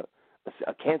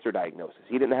 a cancer diagnosis.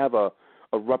 He didn't have a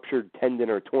ruptured tendon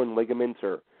or torn ligaments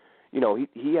or,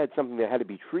 he had something that had to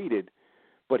be treated,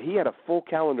 but he had a full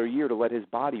calendar year to let his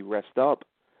body rest up,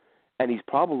 and he's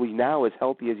probably now as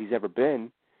healthy as he's ever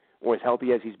been or as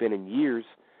healthy as he's been in years.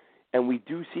 And we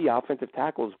do see offensive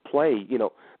tackles play,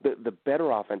 the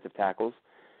better offensive tackles.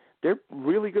 They're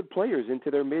really good players into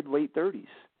their mid-late 30s.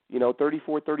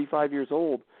 34, 35 years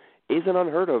old isn't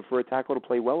unheard of for a tackle to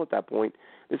play well at that point.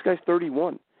 This guy's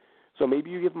 31. So maybe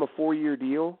you give him a 4-year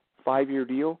deal, 5-year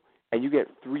deal, and you get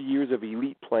 3 years of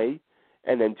elite play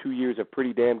and then 2 years of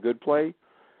pretty damn good play.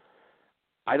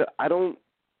 I don't,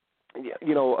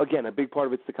 again, a big part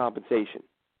of it's the compensation.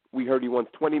 We heard he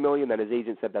wants $20 million, then his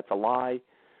agent said that's a lie.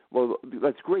 Well,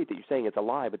 that's great that you're saying it's a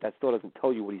lie, but that still doesn't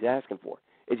tell you what he's asking for.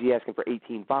 Is he asking for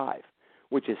 $18.5,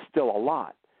 which is still a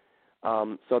lot?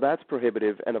 So that's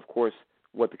prohibitive, and, of course,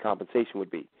 what the compensation would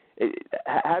be.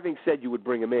 Having said you would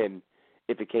bring him in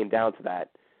if it came down to that,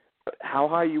 how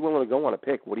high are you willing to go on a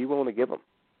pick? What are you willing to give him?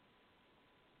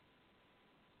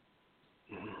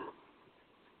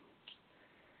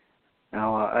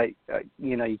 No,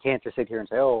 you can't just sit here and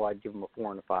say, I'd give him a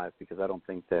 4 and a 5 because I don't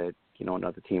think that,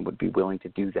 another team would be willing to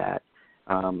do that.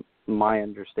 My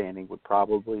understanding would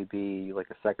probably be like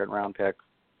a second-round pick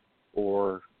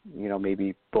or,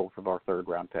 maybe both of our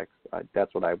third-round picks.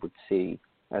 That's what I would see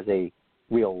as a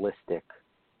realistic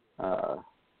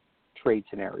trade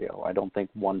scenario. I don't think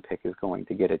one pick is going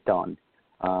to get it done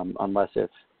unless if,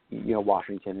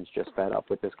 Washington is just fed up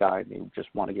with this guy and they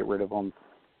just want to get rid of him,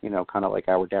 kind of like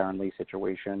our Darren Lee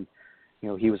situation.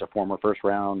 He was a former first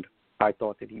round. I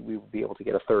thought that we would be able to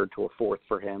get a third to a fourth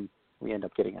for him. We end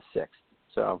up getting a sixth.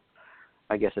 So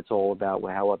I guess it's all about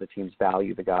how other teams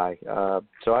value the guy.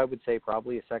 So I would say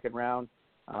probably a second round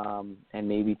and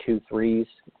maybe 2 3s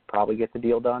probably get the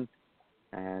deal done.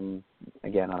 And,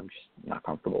 again, I'm just not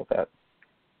comfortable with that.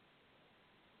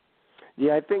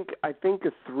 Yeah, I think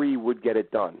a 3 would get it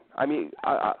done. I mean,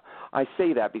 I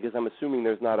say that because I'm assuming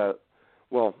there's not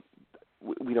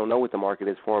we don't know what the market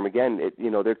is for him. Again,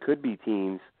 there could be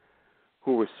teams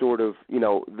who were sort of,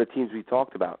 the teams we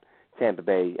talked about, Tampa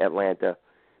Bay, Atlanta.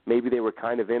 Maybe they were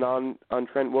kind of in on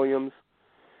Trent Williams,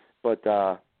 but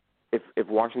if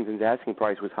Washington's asking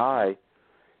price was high,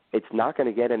 it's not going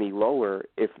to get any lower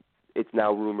if it's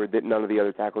now rumored that none of the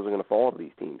other tackles are going to fall to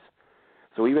these teams.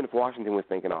 So even if Washington was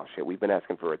thinking, oh, shit, we've been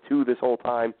asking for a 2 this whole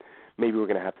time, maybe we're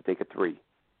going to have to take a 3,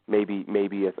 maybe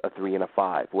a 3 and a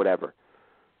 5, whatever.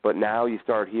 But now you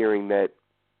start hearing that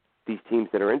these teams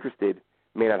that are interested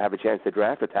may not have a chance to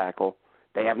draft a tackle.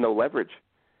 They have no leverage.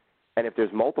 And if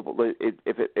there's multiple,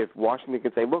 if Washington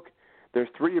can say, look, there's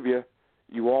 3 of you,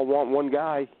 you all want one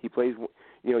guy, he plays,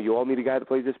 you all need a guy that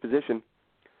plays this position,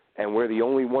 and we're the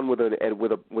only one with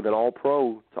an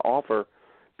all-pro to offer,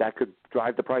 that could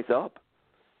drive the price up.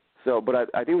 So, but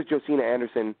I think it was Josina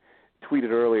Anderson tweeted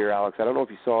earlier, Alex, I don't know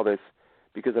if you saw this,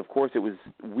 because of course it was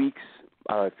weeks,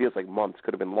 it feels like months,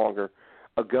 could have been longer,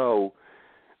 ago,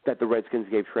 that the Redskins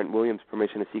gave Trent Williams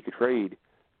permission to seek a trade.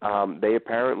 They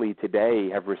apparently today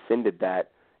have rescinded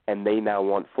that, and they now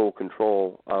want full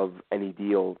control of any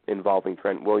deal involving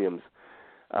Trent Williams.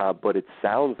 But it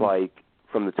sounds like,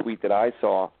 from the tweet that I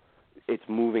saw, it's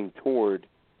moving toward,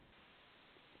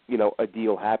 a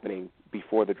deal happening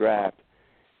before the draft.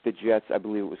 The Jets, I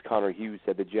believe it was Connor Hughes,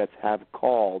 said the Jets have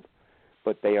called,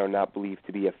 but they are not believed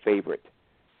to be a favorite.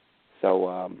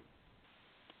 So,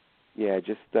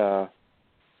 just a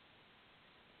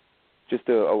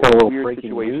weird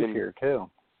situation news here too.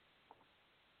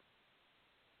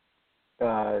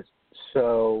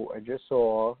 So I just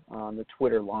saw on the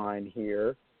Twitter line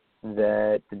here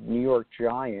that the New York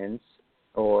Giants,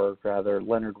 or rather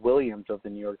Leonard Williams of the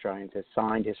New York Giants, has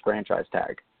signed his franchise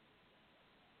tag.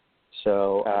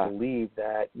 So I believe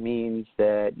that means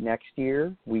that next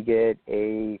year we get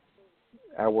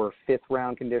our 5th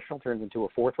round conditional turns into a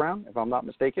 4th round, if I'm not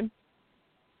mistaken.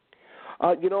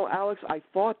 Alex, I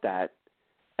thought that,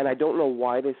 and I don't know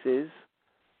why this is,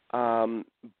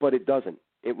 but it doesn't.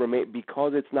 It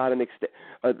because it's not an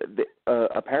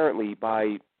apparently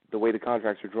by the way the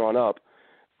contracts are drawn up,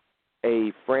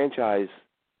 a franchise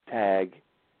tag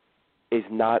is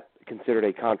not considered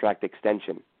a contract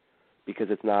extension because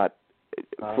it's not,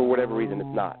 for whatever reason,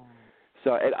 it's not.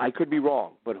 So I could be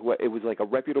wrong, but it was like a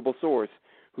reputable source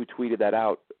who tweeted that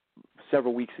out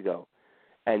several weeks ago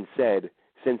and said,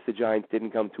 since the Giants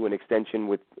didn't come to an extension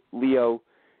with Leo,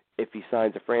 if he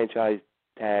signs a franchise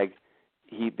tag,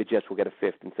 the Jets will get a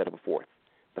fifth instead of a fourth.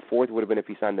 The fourth would have been if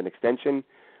he signed an extension.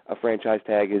 A franchise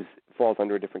tag falls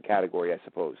under a different category, I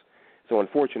suppose. So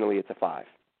unfortunately, it's a 5.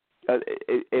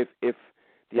 If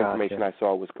the information I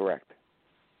saw was correct.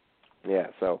 Yeah,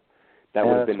 so that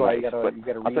would have been nice. But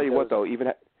I'll tell you what, though, even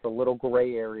the little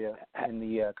gray area in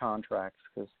the contracts,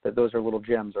 because those are little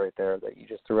gems right there that you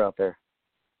just threw out there.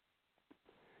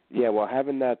 Yeah, well,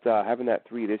 having that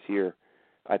 3 this year,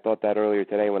 I thought that earlier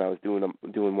today when I was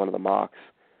doing one of the mocks.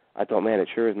 I thought, man, it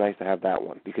sure is nice to have that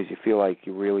one because you feel like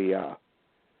you really,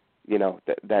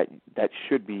 that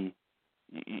should be.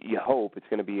 You hope it's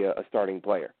going to be a starting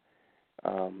player.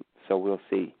 So we'll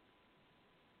see.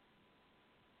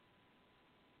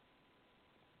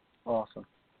 Awesome.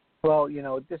 Well,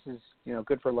 this is,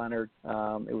 good for Leonard.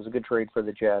 It was a good trade for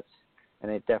the Jets,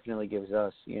 and it definitely gives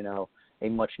us, a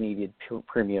much-needed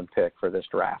premium pick for this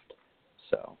draft.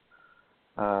 So,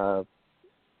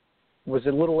 was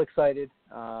a little excited,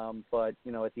 but,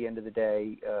 at the end of the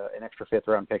day, an extra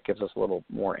fifth-round pick gives us a little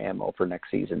more ammo for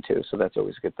next season, too, so that's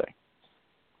always a good thing.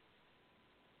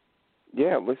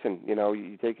 Yeah, listen,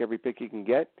 you take every pick you can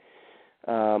get.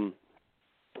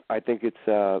 I think it's,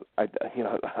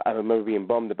 I remember being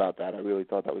bummed about that. I really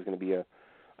thought that was going to be a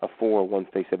 4 once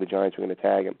they said the Giants were going to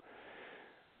tag him.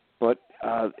 But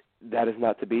that is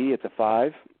not to be. It's a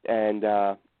 5, and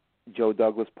Joe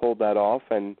Douglas pulled that off.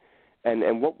 And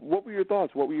what were your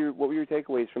thoughts? What were your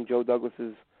takeaways from Joe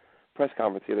Douglas's press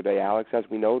conference the other day, Alex? As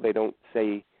we know, they don't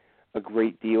say a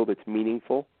great deal that's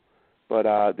meaningful. But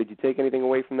did you take anything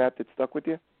away from that stuck with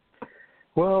you?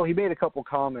 Well, he made a couple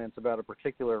comments about a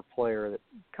particular player that's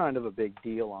kind of a big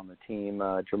deal on the team,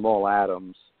 Jamal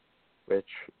Adams, which,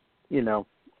 we've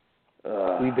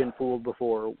been fooled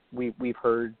before. We've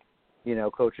heard,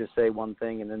 coaches say one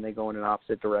thing and then they go in an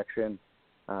opposite direction.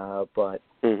 But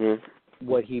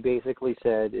what he basically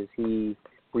said is he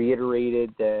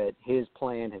reiterated that his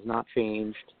plan has not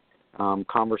changed.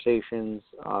 Conversations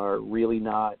are really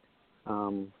not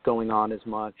going on as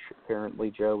much.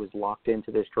 Apparently, Joe is locked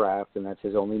into this draft, and that's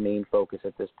his only main focus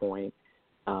at this point.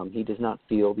 He does not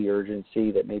feel the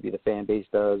urgency that maybe the fan base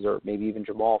does, or maybe even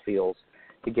Jamal feels,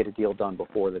 to get a deal done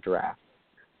before the draft.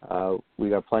 We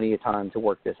got plenty of time to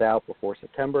work this out before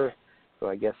September, so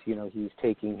I guess he's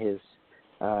taking his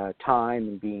time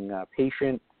and being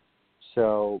patient.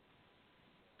 So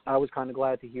I was kind of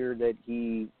glad to hear that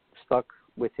he stuck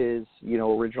with his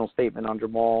original statement on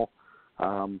Jamal.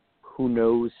 Who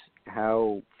knows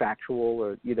how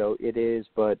factual it is,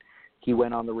 but he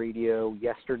went on the radio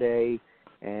yesterday,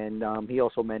 and he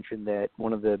also mentioned that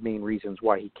one of the main reasons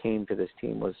why he came to this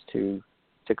team was to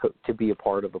be a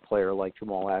part of a player like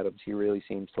Jamal Adams. He really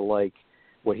seems to like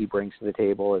what he brings to the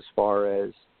table as far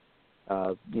as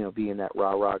being that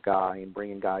rah-rah guy and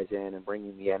bringing guys in and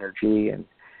bringing the energy, and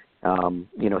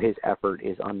his effort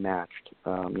is unmatched,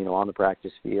 on the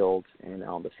practice field and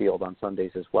on the field on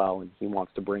Sundays as well. And he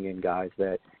wants to bring in guys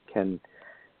that can,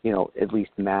 at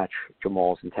least match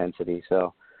Jamal's intensity.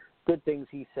 So good things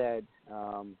he said.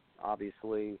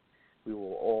 Obviously, we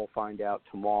will all find out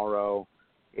tomorrow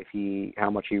how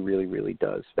much he really, really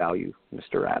does value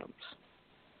Mr. Adams.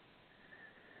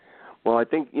 Well, I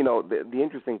think, the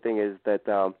interesting thing is that,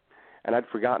 and I'd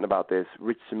forgotten about this,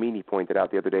 Rich Cimini pointed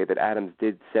out the other day that Adams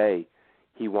did say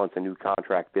he wants a new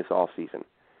contract this offseason.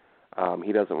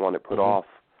 He doesn't want it put off.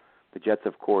 The Jets,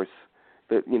 of course,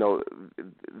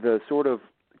 the sort of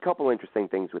couple interesting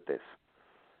things with this.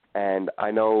 And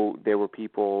I know there were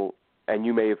people, and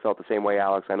you may have felt the same way,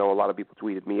 Alex. I know a lot of people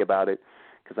tweeted me about it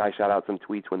because I shot out some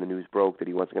tweets when the news broke that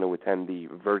he wasn't going to attend the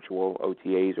virtual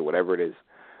OTAs or whatever it is,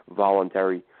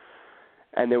 voluntary.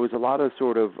 And there was a lot of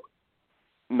sort of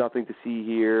nothing to see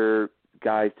here.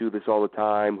 Guys do this all the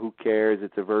time. Who cares?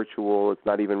 It's a virtual. It's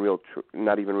not even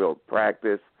real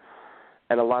practice.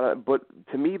 And but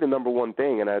to me, the number one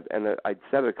thing, and I'd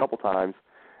said it a couple times,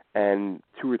 and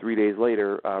 2 or 3 days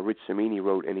later, Rich Cimini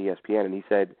wrote in ESPN, and he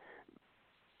said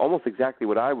almost exactly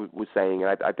what I was saying.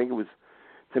 And I think it was,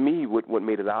 to me, what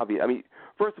made it obvious. I mean,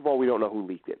 first of all, we don't know who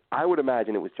leaked it. I would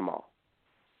imagine it was Jamal.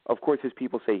 Of course, his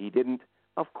people say he didn't.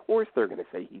 Of course, they're going to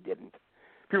say he didn't.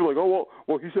 People are like, oh,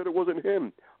 well, he said it wasn't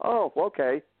him. Oh,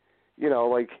 okay.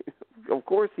 Of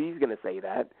course he's going to say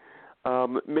that.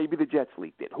 Maybe the Jets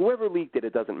leaked it. Whoever leaked it,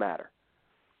 it doesn't matter.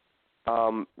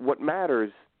 What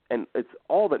matters, and it's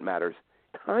all that matters,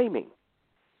 timing,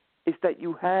 is that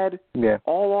you had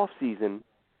all off season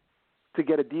to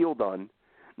get a deal done.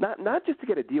 Not just to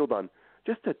get a deal done,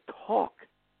 just to talk,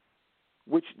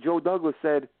 which Joe Douglas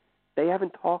said they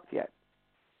haven't talked yet.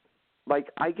 Like,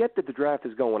 I get that the draft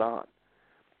is going on,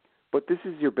 but this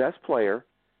is your best player.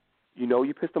 You know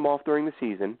you pissed him off during the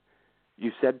season.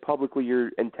 You said publicly your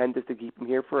intent is to keep him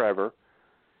here forever.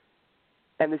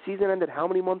 And the season ended how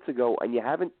many months ago, and you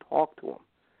haven't talked to him.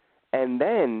 And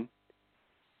then,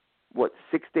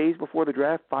 6 days before the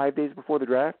draft, 5 days before the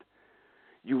draft,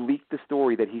 you leaked the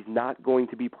story that he's not going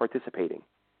to be participating.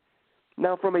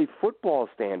 Now, from a football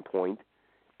standpoint,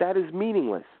 that is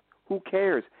meaningless. Who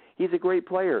cares? He's a great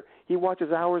player. He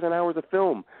watches hours and hours of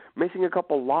film. Missing a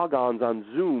couple logons on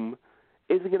Zoom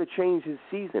isn't going to change his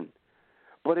season.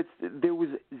 But there was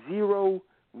zero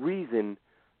reason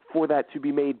for that to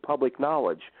be made public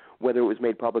knowledge, whether it was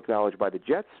made public knowledge by the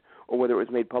Jets or whether it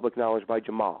was made public knowledge by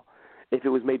Jamal. If it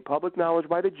was made public knowledge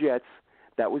by the Jets,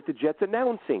 that was the Jets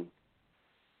announcing.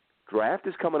 Draft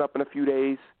is coming up in a few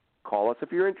days. Call us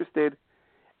if you're interested.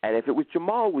 And if it was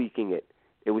Jamal leaking it,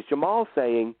 it was Jamal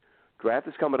saying, draft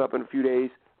is coming up in a few days.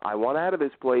 I want out of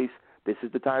this place. This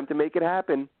is the time to make it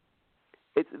happen.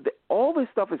 All this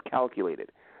stuff is calculated.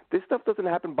 This stuff doesn't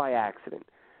happen by accident.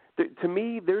 To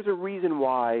me, there's a reason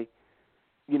why,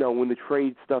 when the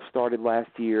trade stuff started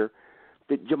last year,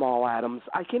 that Jamal Adams,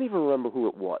 I can't even remember who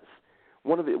it was.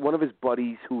 One of his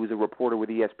buddies who was a reporter with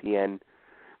ESPN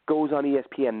goes on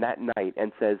ESPN that night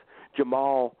and says,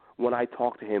 Jamal, when I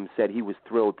talked to him, said he was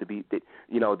thrilled to be, that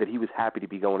he was happy to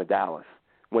be going to Dallas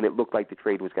when it looked like the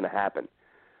trade was going to happen.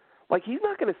 Like, he's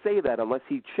not going to say that unless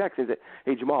he checks and says,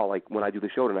 hey, Jamal, like, when I do the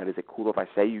show tonight, is it cool if I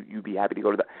say you'd be happy to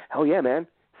go to Hell yeah, man.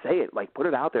 Say it. Like, put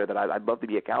it out there that I'd love to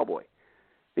be a Cowboy.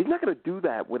 He's not going to do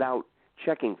that without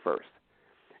checking first.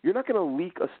 You're not going to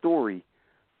leak a story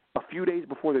a few days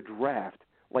before the draft.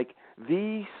 Like,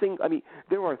 there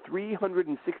are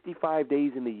 365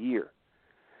 days in the year.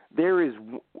 There is,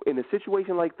 in a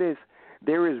situation like this,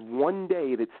 there is one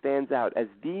day that stands out as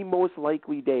the most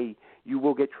likely day you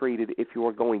will get traded if you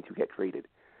are going to get traded.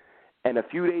 And a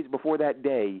few days before that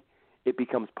day, it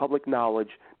becomes public knowledge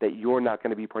that you're not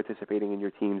going to be participating in your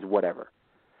team's whatever.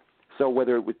 So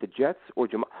whether it was the Jets or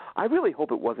Jamal, I really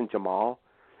hope it wasn't Jamal,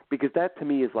 because that to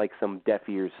me is like some deaf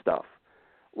ears stuff,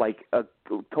 like a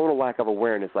total lack of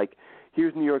awareness. Like,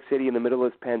 here's New York City in the middle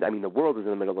of this the world is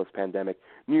in the middle of this pandemic.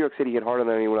 New York City hit harder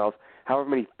than anyone else. However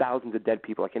many thousands of dead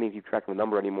people, I can't even keep track of the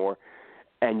number anymore.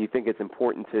 And you think it's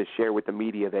important to share with the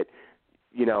media that,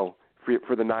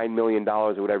 for the $9 million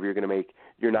or whatever you're going to make,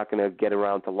 you're not going to get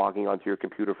around to logging onto your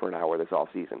computer for an hour this off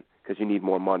season because you need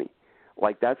more money.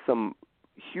 Like, that's some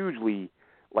hugely,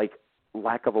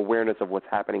 lack of awareness of what's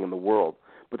happening in the world.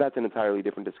 But that's an entirely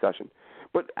different discussion.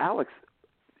 But, Alex,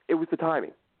 it was the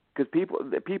timing. Because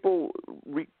people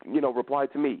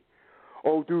replied to me,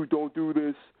 oh, dude, don't do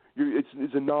this.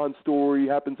 It's a non-story.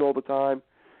 Happens all the time.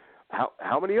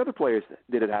 How many other players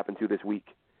did it happen to this week?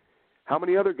 How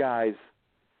many other guys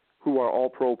who are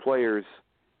all-pro players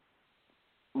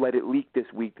let it leak this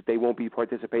week that they won't be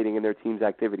participating in their team's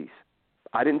activities?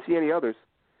 I didn't see any others.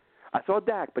 I saw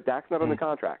Dak, but Dak's not under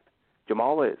contract.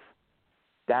 Jamal is.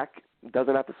 Dak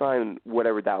doesn't have to sign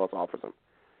whatever Dallas offers him.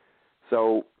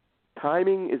 So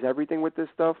timing is everything with this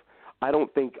stuff.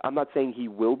 I'm not saying he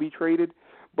will be traded,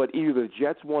 but either the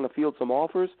Jets want to field some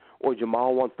offers or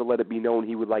Jamal wants to let it be known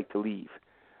he would like to leave,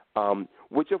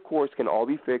 which, of course, can all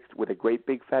be fixed with a great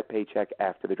big fat paycheck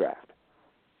after the draft.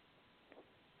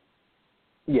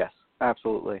 Yes,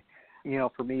 absolutely.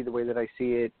 For me, the way that I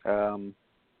see it,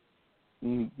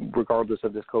 regardless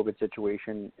of this COVID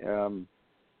situation, in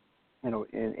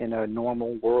a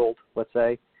normal world, let's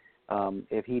say,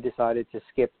 if he decided to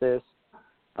skip this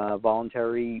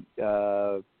voluntary,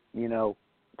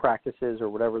 practices or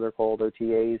whatever they're called,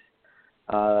 OTAs,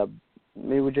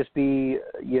 it would just be,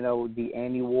 the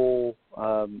annual,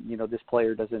 this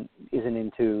player isn't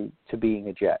into being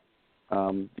a Jet.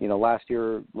 Last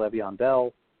year Le'Veon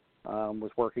Bell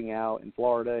was working out in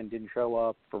Florida and didn't show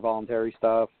up for voluntary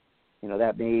stuff.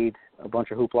 That made a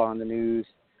bunch of hoopla on the news.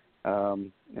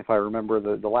 If I remember,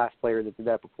 the last player that did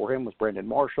that before him was Brandon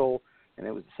Marshall, and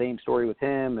it was the same story with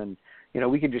him. And,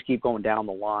 we could just keep going down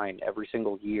the line every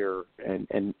single year.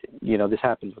 And this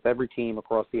happens with every team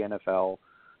across the NFL.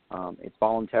 It's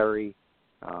voluntary.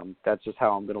 That's just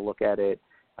how I'm going to look at it.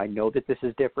 I know that this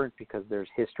is different because there's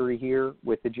history here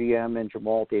with the GM and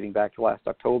Jamal dating back to last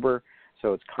October.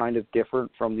 So it's kind of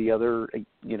different from the other,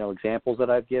 examples that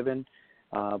I've given.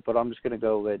 But I'm just going to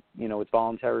go that, it's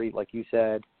voluntary, like you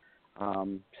said,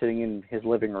 sitting in his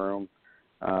living room,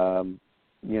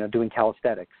 doing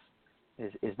calisthenics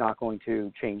is not going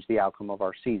to change the outcome of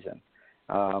our season.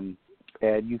 And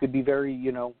you could be very,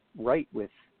 right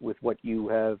with what you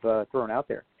have thrown out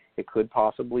there. It could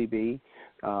possibly be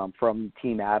from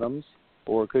Team Adams,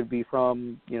 or it could be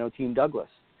from, Team Douglas.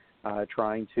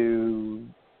 trying to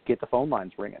get the phone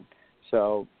lines ringing.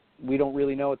 So we don't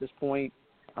really know at this point.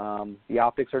 The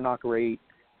optics are not great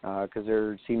because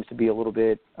there seems to be a little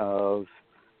bit of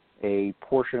a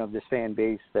portion of this fan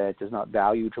base that does not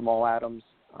value Jamal Adams.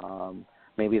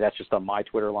 Maybe that's just on my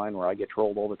Twitter line where I get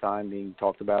trolled all the time being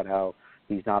talked about how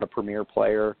he's not a premier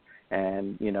player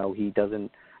and, he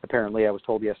doesn't – apparently I was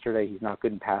told yesterday he's not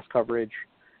good in pass coverage.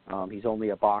 He's only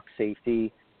a box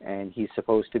safety, and he's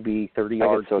supposed to be 30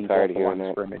 yards deep off the line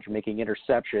of scrimmage, making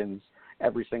interceptions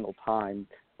every single time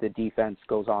the defense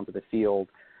goes onto the field.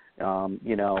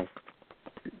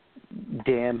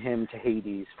 Damn him to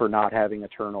Hades for not having a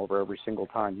turnover every single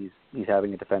time he's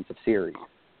having a defensive series.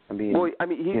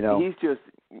 He's just,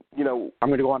 I'm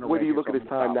going to go on a whether you look at his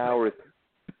time now or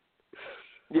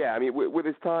with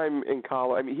his time in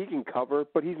college, he can cover,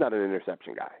 but he's not an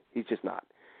interception guy. He's just not.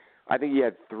 I think he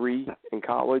had 3 in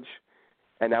college,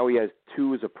 and now he has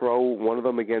 2 as a pro, one of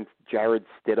them against Jared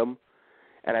Stidham.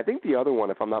 And I think the other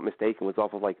one, if I'm not mistaken, was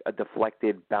off of like a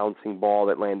deflected bouncing ball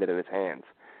that landed in his hands.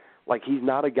 Like, he's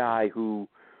not a guy who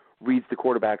reads the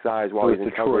quarterback's eyes while he's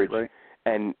in coverage. Right?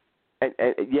 And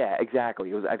yeah,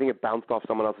 exactly. I think it bounced off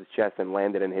someone else's chest and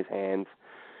landed in his hands.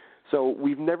 So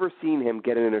we've never seen him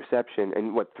get an interception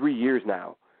in, 3 years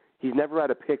now. He's never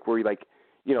had a pick where he,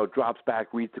 drops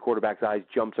back, reads the quarterback's eyes,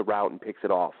 jumps a route, and picks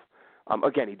it off.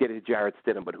 Again, he did it to Jared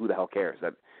Stidham, but who the hell cares?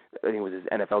 I think it was his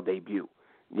NFL debut.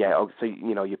 Yeah, so,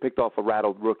 you picked off a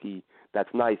rattled rookie. That's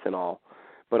nice and all.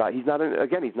 But he's not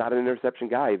an interception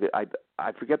guy.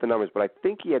 I forget the numbers, but I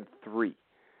think he had 3,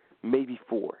 maybe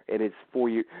 4 in his 4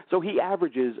 years. So he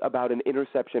averages about an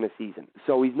interception a season.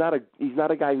 So he's not a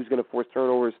guy who's going to force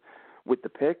turnovers with the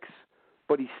picks,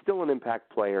 but he's still an impact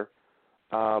player.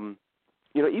 Even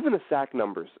the sack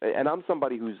numbers. And I'm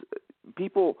somebody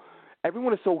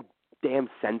everyone is so damn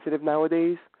sensitive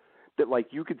nowadays that,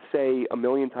 you could say a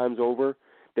million times over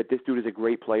that this dude is a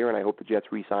great player and I hope the Jets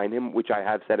re-sign him, which I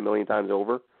have said a million times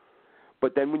over.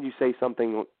 But then when you say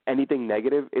anything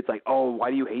negative, it's like, oh,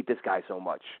 why do you hate this guy so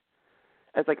much?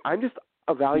 And it's like, I'm just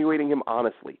evaluating him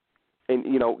honestly and,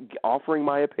 offering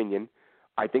my opinion.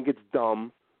 I think it's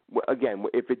dumb, again,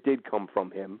 if it did come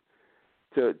from him,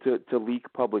 to leak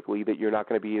publicly that you're not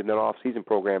going to be in an off-season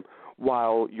program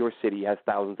while your city has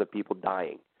thousands of people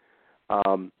dying.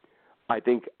 I mean,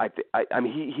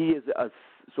 he is a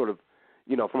sort of,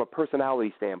 from a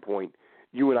personality standpoint,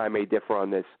 you and I may differ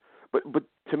on this, but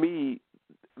to me,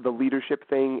 the leadership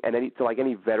thing and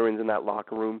any veterans in that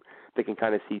locker room that can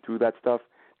kind of see through that stuff,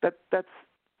 that's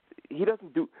he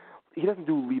doesn't do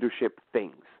leadership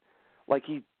things. Like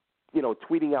he,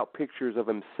 tweeting out pictures of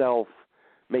himself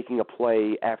making a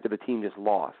play after the team just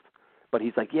lost. But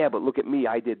he's like, yeah, but look at me,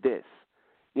 I did this.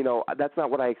 That's not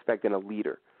what I expect in a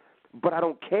leader. But I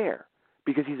don't care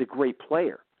because he's a great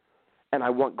player. And I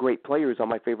want great players on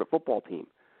my favorite football team.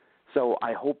 So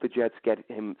I hope the Jets get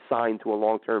him signed to a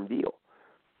long-term deal.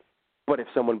 But if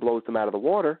someone blows them out of the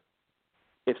water,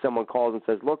 if someone calls and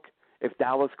says, look, if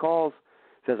Dallas calls,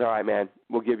 says, all right, man,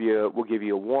 we'll give you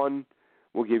a 1,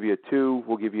 we'll give you a 2,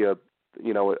 we'll give you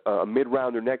a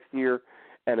mid-rounder next year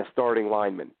and a starting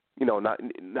lineman.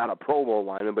 Not a Pro Bowl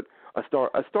lineman, but a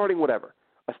starting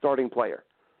player.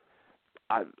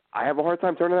 I have a hard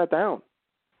time turning that down.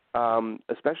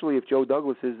 Especially if Joe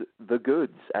Douglas is the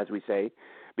goods, as we say,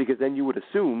 because then you would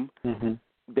assume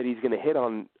that he's going to hit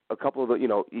on a couple of the,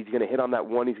 he's going to hit on that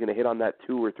 1, he's going to hit on that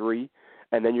 2 or 3,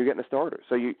 and then you're getting a starter.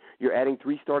 So you're adding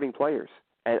 3 starting players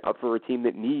and for a team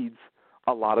that needs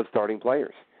a lot of starting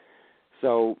players.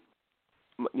 So,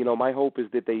 my hope is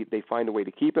that they find a way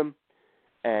to keep him.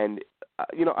 And,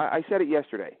 I said it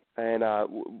yesterday, and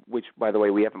which, by the way,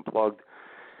 we haven't plugged.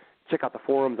 Check out the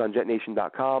forums on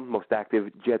JetNation.com, most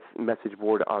active Jets message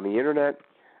board on the internet.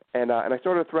 And I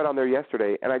started a thread on there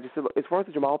yesterday, and I just said, look, as far as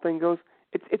the Jamal thing goes,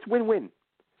 it's win-win.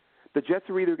 The Jets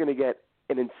are either going to get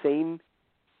an insane,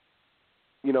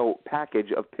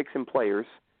 package of picks and players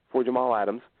for Jamal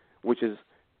Adams, which is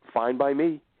fine by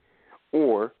me,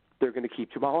 or they're going to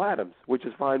keep Jamal Adams, which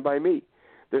is fine by me.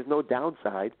 There's no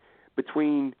downside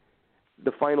between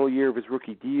the final year of his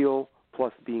rookie deal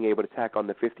plus being able to tack on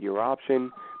the 5th-year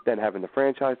option, then having the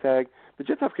franchise tag. The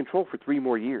Jets have control for 3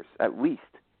 more years, at least.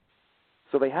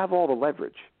 So they have all the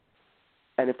leverage.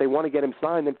 And if they want to get him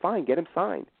signed, then fine, get him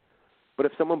signed. But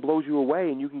if someone blows you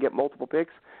away and you can get multiple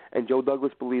picks, and Joe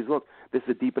Douglas believes, look, this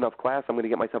is a deep enough class, I'm going to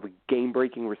get myself a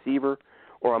game-breaking receiver,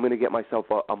 or I'm going to get myself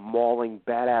a mauling,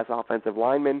 badass offensive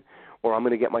lineman, or I'm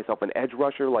going to get myself an edge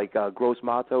rusher like Gross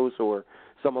Matos or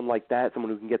someone like that,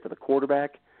 someone who can get to the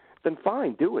quarterback, then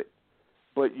fine, do it.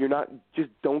 But just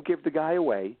don't give the guy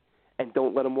away and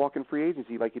don't let him walk in free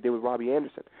agency like you did with Robbie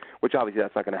Anderson, which obviously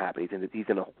that's not going to happen. He's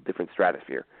in a whole different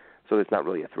stratosphere, so there's not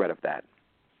really a threat of that.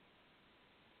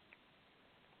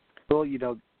 Well,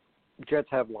 Jets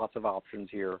have lots of options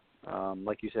here.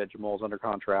 Like you said, Jamal's under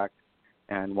contract,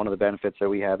 and one of the benefits that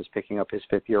we have is picking up his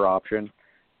fifth-year option.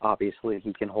 Obviously,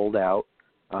 he can hold out,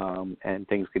 and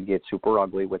things could get super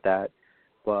ugly with that.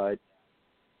 But,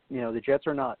 the Jets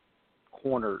are not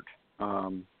cornered,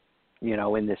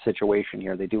 in this situation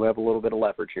here. They do have a little bit of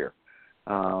leverage here.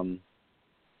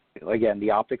 Again, the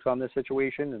optics on this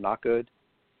situation are not good.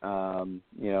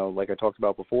 Like I talked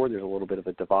about before, there's a little bit of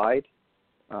a divide.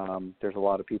 There's a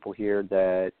lot of people here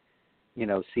that,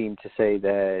 seem to say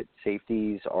that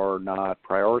safeties are not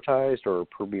prioritized or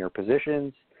premier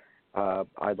positions.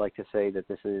 I'd like to say that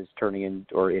this is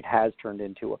it has turned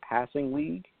into a passing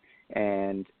league,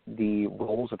 and the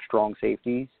roles of strong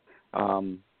safeties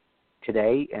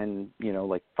today and,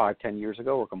 5-10 years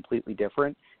ago are completely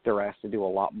different. They're asked to do a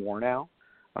lot more now.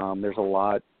 There's a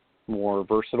lot more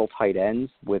versatile tight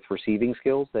ends with receiving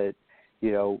skills that,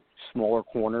 smaller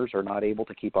corners are not able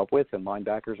to keep up with, and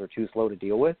linebackers are too slow to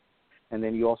deal with. And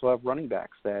then you also have running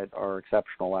backs that are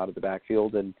exceptional out of the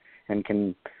backfield and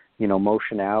can,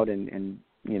 motion out and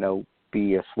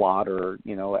be a slot or,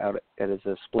 out as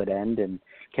a split end and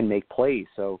can make plays.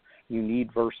 So you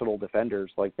need versatile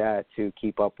defenders like that to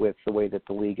keep up with the way that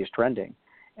the league is trending.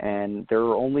 And there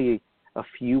are only a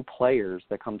few players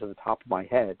that come to the top of my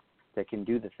head that can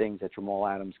do the things that Jamal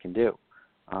Adams can do.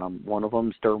 One of them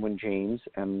is Derwin James,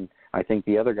 and I think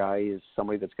the other guy is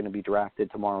somebody that's going to be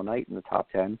drafted tomorrow night in the top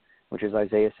 10, which is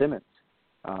Isaiah Simmons.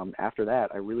 After that,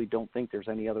 I really don't think there's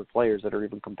any other players that are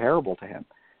even comparable to him.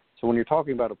 So when you're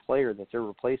talking about a player that's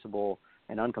irreplaceable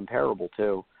and uncomparable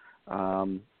to,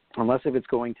 unless if it's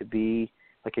going to be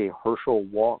like a Herschel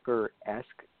Walker-esque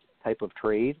type of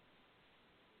trade,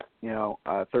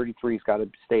 33's got to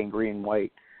stay in green and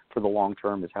white for the long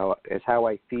term is how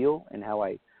I feel and how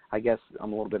I guess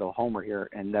I'm a little bit of a homer here,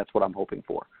 and that's what I'm hoping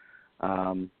for.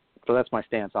 So that's my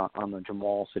stance on the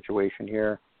Jamal situation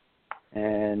here.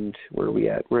 And where are we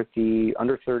at? We're at the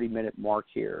under 30-minute mark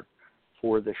here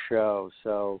for the show.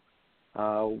 So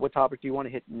what topic do you want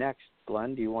to hit next,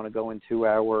 Glenn? Do you want to go into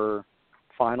our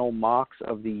final mocks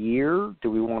of the year?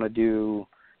 Do we want to do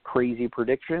crazy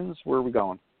predictions? Where are we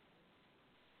going?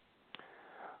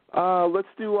 Let's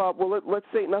do. Let's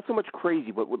say not so much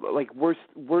crazy, but like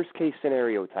worst case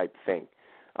scenario type thing.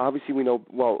 Obviously, we know.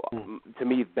 Well, to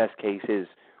me, best case is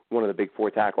one of the big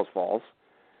four tackles falls,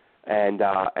 and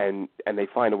they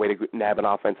find a way to nab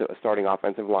a starting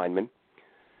offensive lineman,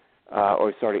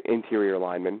 or starting interior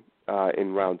lineman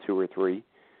in round 2 or 3,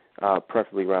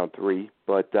 preferably round 3.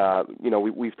 But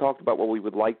we've talked about what we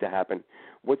would like to happen.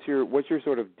 What's your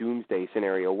sort of doomsday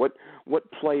scenario? What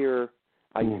player?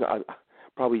 I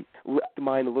probably left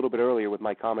mine a little bit earlier with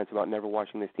my comments about never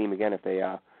watching this team again if they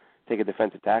take a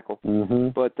defensive tackle. Mm-hmm.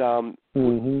 But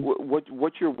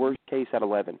what's your worst case at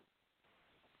 11?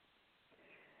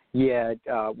 Yeah,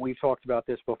 we've talked about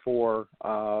this before.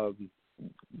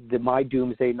 My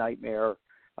doomsday nightmare,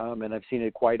 and I've seen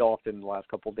it quite often in the last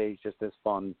couple of days, just as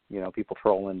fun, people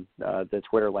trolling the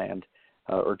Twitter land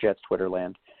or Jets Twitter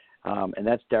land, and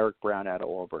that's Derek Brown out of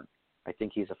Auburn. I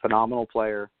think he's a phenomenal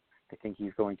player. I think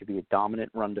he's going to be a dominant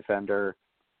run defender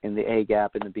in the A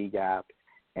gap and the B gap.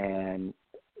 And,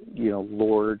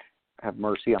 Lord have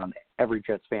mercy on every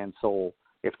Jets fan's soul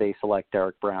if they select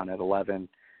Derek Brown at 11.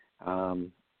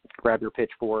 Grab your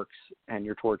pitchforks and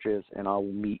your torches, and I'll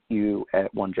meet you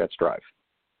at One Jets Drive.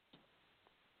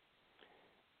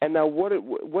 And now, what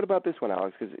about this one,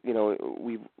 Alex? Because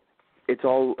it's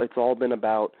all been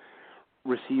about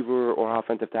receiver or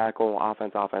offensive tackle,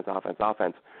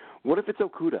 offense. What if it's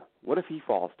Okudah? What if he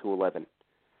falls to 11?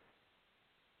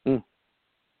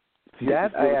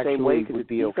 That I actually would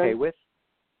be okay with.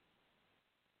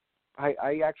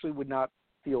 I actually would not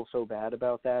feel so bad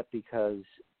about that because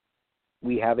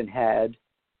we haven't had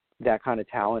that kind of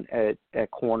talent at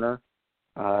corner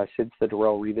since the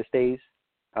Darrelle Revis days.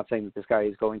 Not saying that this guy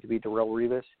is going to be Darrelle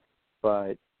Revis,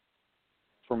 but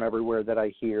from everywhere that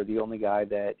I hear, the only guy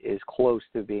that is close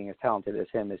to being as talented as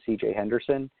him is C.J.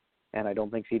 Henderson, and I don't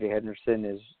think C.J. Henderson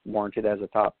is warranted as a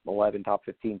top 11, top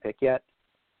 15 pick yet.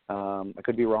 I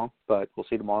could be wrong, but we'll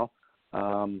see tomorrow.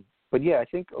 But, yeah, I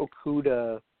think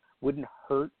Okudah wouldn't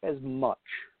hurt as much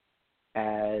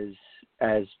as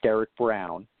Derek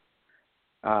Brown.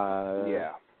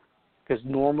 Yeah. Because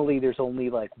normally there's only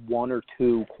like 1 or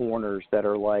 2 corners that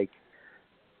are like,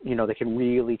 that can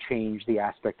really change the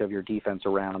aspect of your defense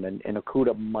around, and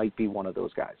Okudah might be one of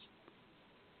those guys.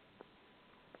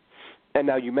 And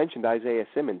now you mentioned Isaiah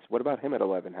Simmons. What about him at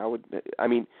 11?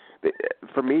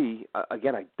 For me,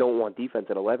 again, I don't want defense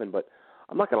at 11, but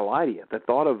I'm not going to lie to you. The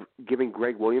thought of giving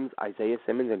Greg Williams, Isaiah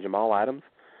Simmons, and Jamal Adams,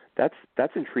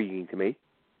 that's intriguing to me.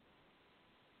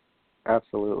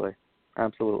 Absolutely.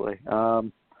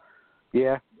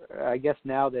 Yeah, I guess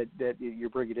now that you're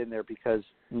bringing it in there, because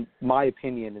my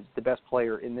opinion is the best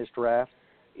player in this draft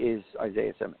is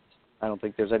Isaiah Simmons. I don't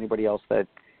think there's anybody else that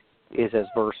is as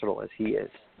versatile as he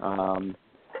is.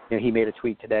 He made a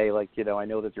tweet today, I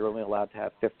know that you're only allowed to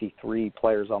have 53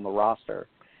 players on the roster,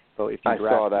 so if you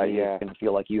draft me, it's going to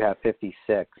feel like you have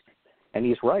 56. And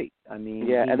he's right. I mean,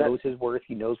 he knows his worth.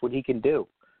 He knows what he can do,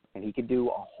 and he can do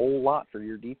a whole lot for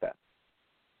your defense.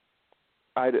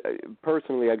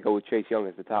 Personally, I'd go with Chase Young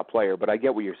as the top player, but I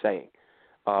get what you're saying.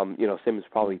 Simmons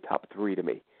probably top 3 to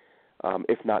me,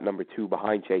 if not number 2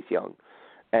 behind Chase Young.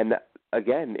 And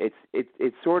again,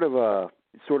 it's sort of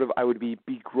I would be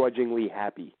begrudgingly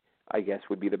happy, I guess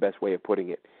would be the best way of putting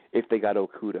it, if they got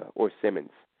Okudah or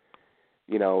Simmons.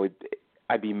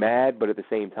 I'd be mad, but at the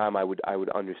same time, I would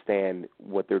understand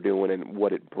what they're doing and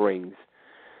what it brings.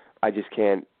 I just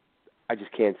can't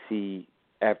see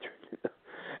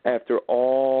after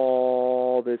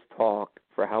all this talk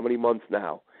for how many months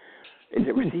now. Is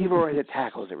it receiver or is it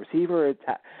tackle? Is it receiver or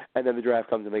and then the draft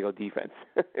comes and they go defense.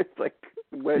 It's like,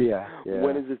 when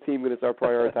is this team going to start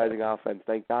prioritizing offense?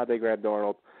 Thank God they grabbed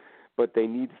Darnold, but they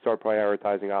need to start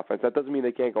prioritizing offense. That doesn't mean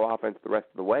they can't go offense the rest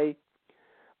of the way.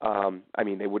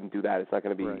 They wouldn't do that. It's not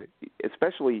going to be,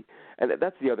 especially, and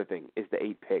that's the other thing, is the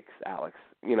 8 picks, Alex.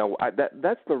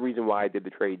 That's the reason why I did the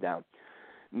trade down.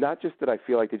 Not just that I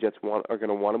feel like the Jets are going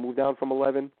to want to move down from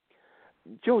 11.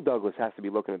 Joe Douglas has to be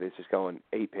looking at this just going,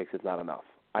 8 picks is not enough.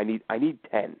 I need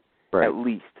 10 at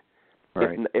least,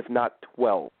 if not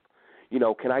 12.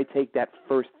 Can I take that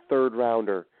first third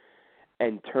rounder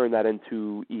and turn that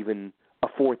into even a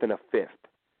 4th and a 5th,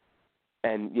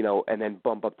 and then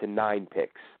bump up to 9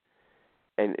 picks,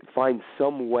 and find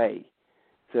some way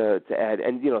to add.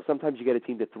 And sometimes you get a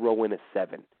team to throw in a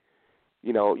 7.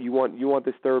 You want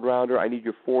this third rounder. I need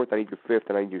your 4th. I need your 5th,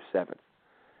 and I need your 7th.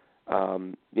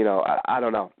 I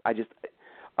don't know.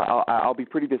 I'll be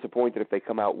pretty disappointed if they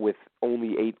come out with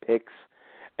only 8 picks,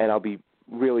 and I'll be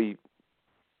really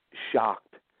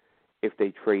shocked if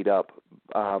they trade up.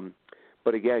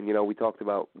 But again, we talked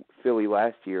about Philly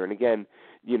last year, and again,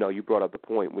 you brought up the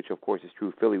point, which of course is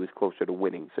true. Philly was closer to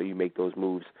winning, so you make those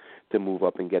moves to move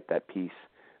up and get that piece.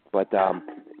 But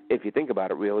if you think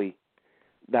about it, really,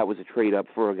 that was a trade up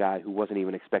for a guy who wasn't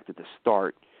even expected to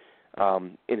start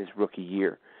in his rookie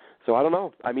year. So I don't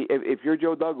know. I mean, if you're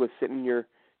Joe Douglas sitting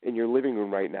in your living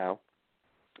room right now,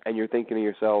 and you're thinking to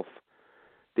yourself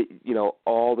that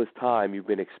all this time you've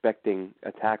been expecting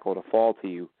a tackle to fall to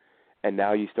you, and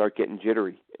now you start getting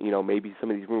jittery. Maybe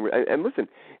some of these rumors. And listen,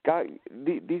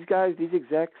 these guys, these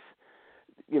execs,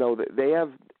 they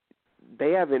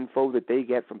have info that they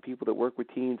get from people that work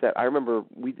with teams. That I remember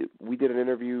we did an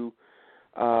interview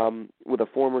with a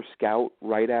former scout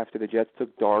right after the Jets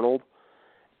took Darnold,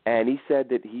 and he said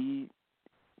that he,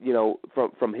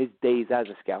 from his days as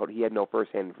a scout, he had no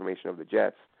firsthand information of the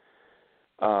Jets.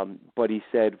 But he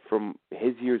said from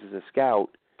his years as a scout,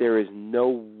 there is no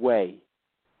way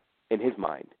in his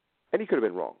mind, and he could have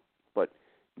been wrong, but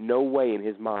no way in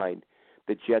his mind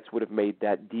the Jets would have made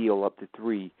that deal up to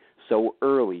 3 so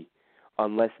early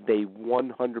unless they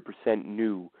 100%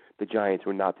 knew the Giants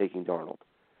were not taking Darnold.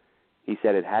 He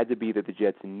said it had to be that the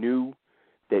Jets knew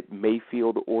that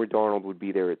Mayfield or Darnold would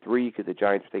be there at 3 because the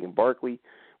Giants were taking Barkley.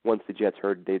 Once the Jets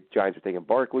heard the Giants were taking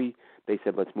Barkley, they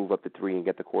said, let's move up to 3 and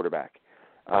get the quarterback.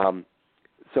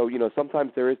 So,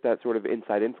 sometimes there is that sort of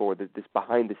inside info, this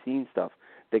behind-the-scenes stuff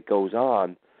that goes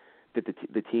on, that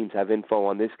the teams have info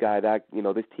on this guy, that,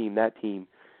 this team, that team.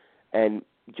 And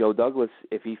Joe Douglas,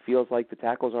 if he feels like the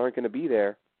tackles aren't going to be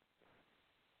there,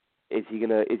 is he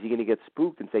gonna get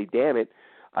spooked and say, damn it,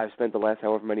 I've spent the last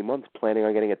however many months planning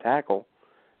on getting a tackle.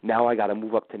 Now I got to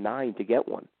move up to 9 to get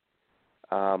one.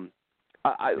 Like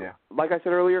I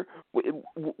said earlier,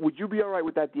 would you be all right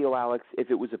with that deal, Alex, if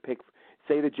it was a pick?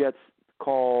 Say the Jets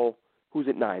call, who's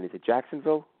at 9? Is it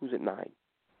Jacksonville? Who's at 9?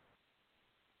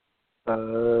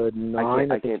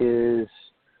 9, I think is,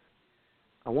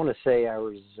 I want to say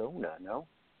Arizona, no?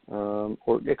 Or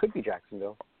it could be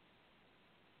Jacksonville.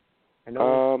 I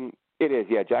know. It is,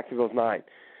 yeah, Jacksonville's 9.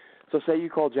 So say you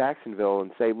call Jacksonville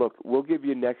and say, look, we'll give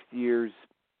you next year's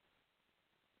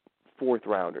 4th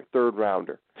rounder, 3rd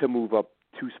rounder to move up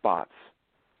 2 spots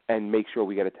and make sure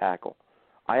we get a tackle.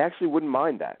 I actually wouldn't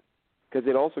mind that because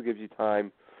it also gives you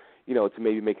time, to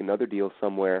maybe make another deal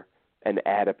somewhere and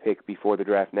add a pick before the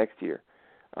draft next year.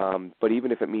 But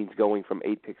even if it means going from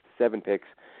 8 picks to 7 picks,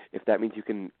 if that means you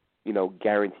can,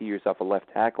 guarantee yourself a left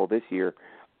tackle this year,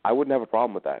 I wouldn't have a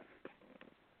problem with that.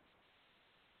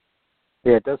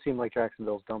 Yeah, it does seem like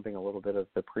Jacksonville's dumping a little bit of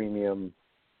the premium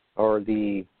or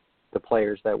the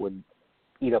players that would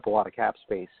eat up a lot of cap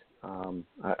space.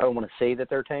 I don't want to say that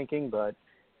they're tanking, but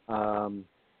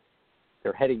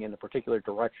they're heading in a particular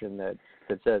direction that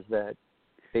says that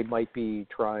they might be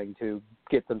trying to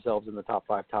get themselves in the top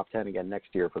 5, top 10 again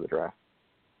next year for the draft.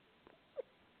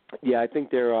 Yeah, I think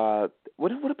they're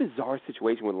what a bizarre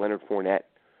situation with Leonard Fournette.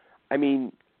 I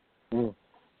mean, you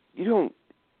don't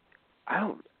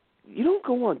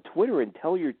go on Twitter and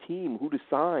tell your team who to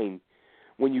sign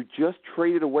when you just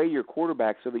traded away your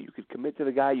quarterback so that you could commit to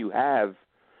the guy you have,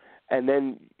 and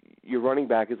then your running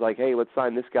back is like, hey, let's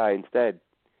sign this guy instead.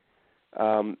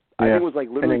 I think it was like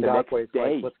literally the next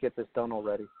day. Like, let's get this done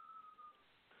already.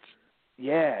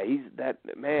 Yeah, he's that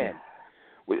man.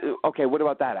 Okay, what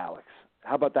about that, Alex?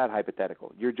 How about that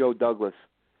hypothetical? You're Joe Douglas.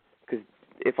 Because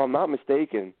if I'm not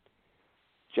mistaken,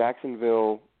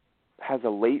 Jacksonville has a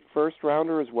late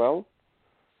first-rounder as well.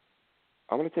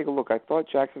 I'm going to take a look. I thought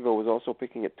Jacksonville was also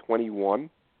picking at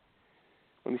 21.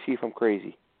 Let me see if I'm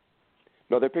crazy.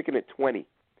 No, they're picking at 20.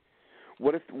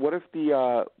 What if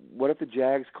the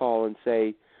Jags call and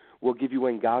say, we'll give you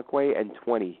Ngakoue and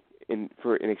 20 in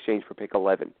exchange for pick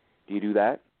 11? Do you do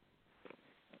that?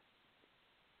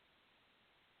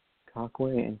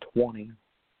 Ngakoue and 20.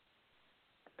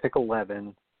 Pick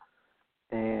 11.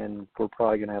 And we're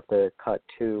probably going to have to cut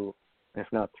 2, if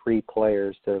not 3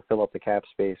 players to fill up the cap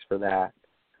space for that.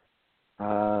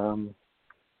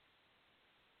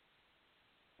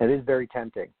 It is very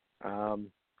tempting.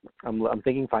 I'm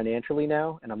thinking financially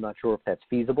now, and I'm not sure if that's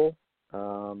feasible.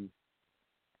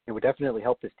 It would definitely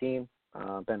help this team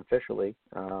beneficially,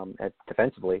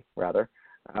 defensively rather.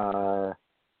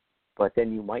 But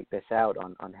then you might miss out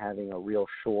on having a real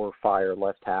surefire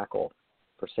left tackle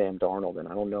for Sam Darnold, and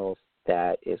I don't know if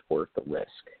that is worth the risk.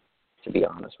 To be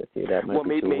honest with you, that might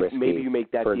be too risky. Maybe you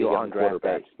make that deal on draft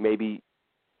day.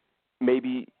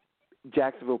 Maybe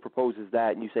Jacksonville proposes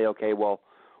that, and you say, okay, well,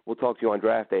 we'll talk to you on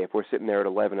draft day. If we're sitting there at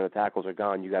 11 and the tackles are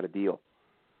gone, you got a deal.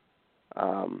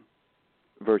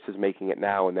 Versus making it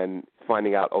now and then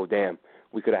finding out, oh damn,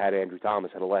 we could have had Andrew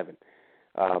Thomas at 11.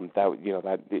 But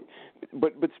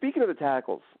speaking of the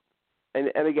tackles, and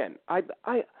again,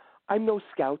 I'm no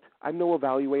scout, I'm no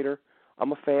evaluator.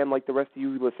 I'm a fan like the rest of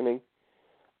you listening.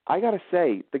 I gotta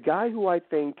say, the guy who I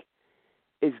think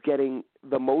is getting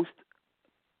the most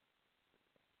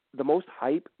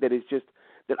hype that is just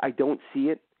that I don't see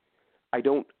it.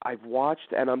 I've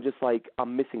watched and I'm just like,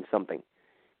 I'm missing something.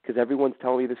 Because everyone's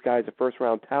telling me this guy is a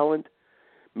first-round talent.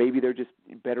 Maybe they're just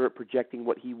better at projecting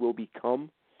what he will become.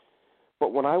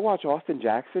 But when I watch Austin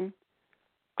Jackson,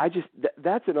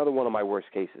 that's another one of my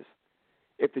worst cases.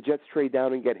 If the Jets trade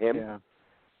down and get him,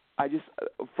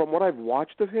 from what I've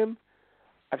watched of him,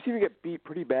 I've seen him get beat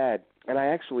pretty bad. And I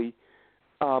actually,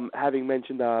 having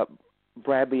mentioned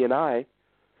Bradley and I,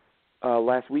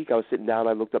 last week I was sitting down,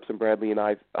 I looked up some Bradley and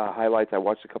I highlights. I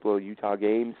watched a couple of Utah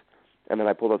games, and then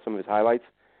I pulled up some of his highlights.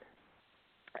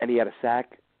 And he had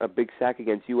a big sack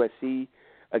against USC.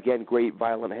 Again, great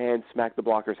violent hands, smacked the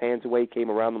blocker's hands away, came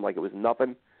around them like it was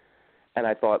nothing. And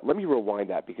I thought, let me rewind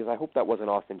that because I hope that wasn't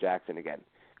Austin Jackson again.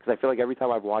 Because I feel like every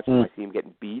time I've watched him, I see him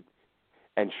getting beat.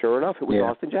 And sure enough, it was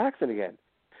Austin Jackson again.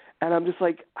 And I'm just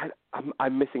like,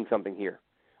 I'm missing something here.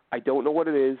 I don't know what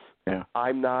it is. Yeah.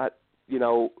 I'm not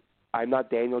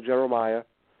Daniel Jeremiah.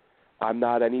 I'm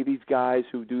not any of these guys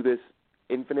who do this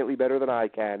infinitely better than I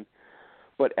can.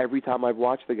 But every time I've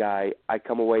watched the guy, I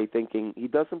come away thinking he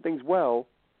does some things well,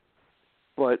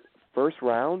 but first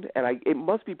round, and it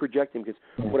must be projecting because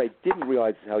what I didn't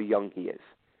realize is how young he is.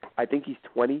 I think he's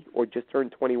 20 or just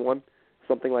turned 21,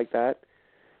 something like that.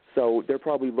 So they're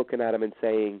probably looking at him and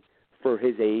saying, for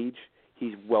his age,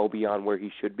 he's well beyond where he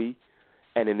should be,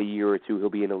 and in a year or two he'll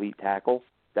be an elite tackle.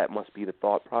 That must be the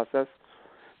thought process.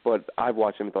 But I've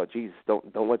watched him and thought, Jesus,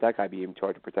 don't let that guy be in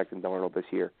charge of protecting Darnold this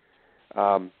year.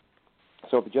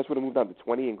 So if the Jets would have moved on to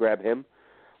 20 and grabbed him,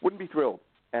 wouldn't be thrilled.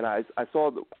 And I saw.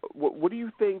 What do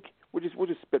you think? We'll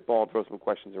just spitball and throw some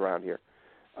questions around here.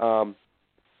 How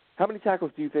many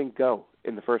tackles do you think go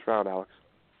in the first round, Alex?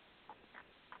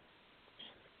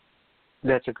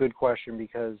 That's a good question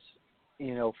because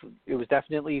it was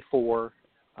definitely 4.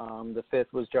 The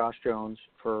 5th was Josh Jones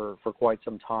for quite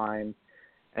some time,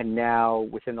 and now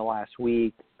within the last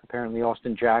week, apparently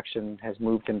Austin Jackson has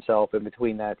moved himself in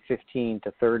between that 15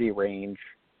 to 30 range,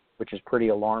 which is pretty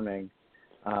alarming.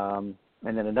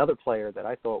 And then another player that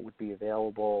I thought would be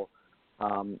available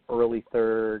early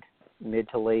 3rd, mid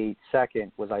to late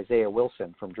second was Isaiah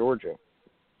Wilson from Georgia.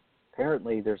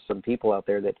 Apparently there's some people out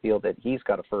there that feel that he's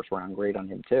got a first-round grade on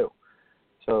him too.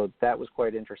 So that was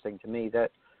quite interesting to me.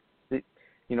 That,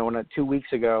 2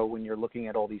 weeks ago when you're looking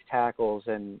at all these tackles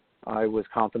and I was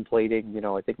contemplating,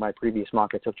 I think my previous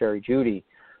mock I took Jerry Jeudy,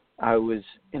 I was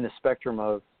in the spectrum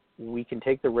of we can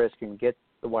take the risk and get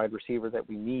the wide receiver that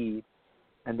we need,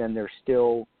 and then there's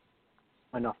still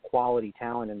enough quality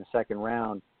talent in the second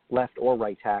round, left or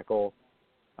right tackle,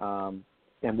 and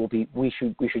we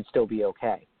should still be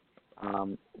okay.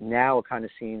 Now it kind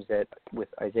of seems that with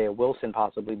Isaiah Wilson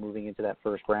possibly moving into that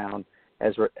first round,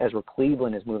 Ezra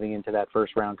Cleveland is moving into that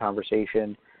first round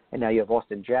conversation, and now you have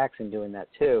Austin Jackson doing that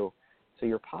too. So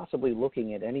you're possibly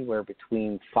looking at anywhere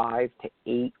between 5 to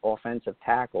 8 offensive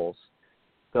tackles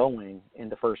going in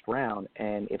the first round.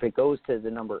 And if it goes to the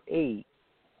number 8,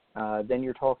 then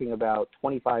you're talking about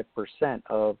 25%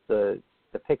 of the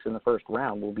picks in the first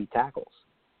round will be tackles.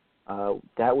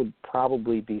 That would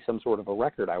probably be some sort of a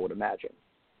record, I would imagine.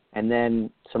 And then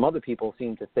some other people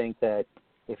seem to think that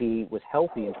if he was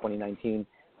healthy in 2019,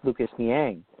 Lucas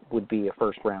Niang would be a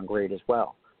first-round grade as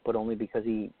well. But only because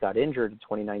he got injured in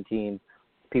 2019,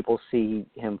 people see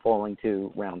him falling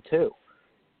to round 2.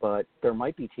 But there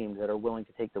might be teams that are willing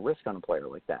to take the risk on a player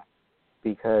like that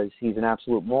because he's an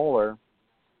absolute mauler.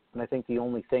 And I think the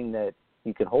only thing that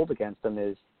you can hold against him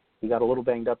is he got a little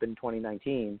banged up in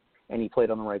 2019, and he played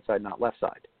on the right side, not left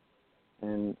side.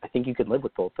 And I think you could live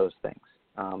with both those things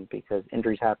because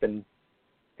injuries happen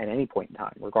at any point in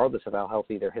time, regardless of how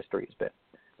healthy their history has been.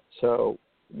 So,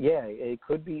 yeah, it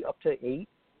could be up to 8.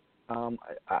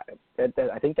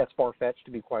 I think that's far-fetched,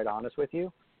 to be quite honest with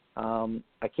you.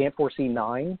 I can't foresee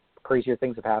 9. Crazier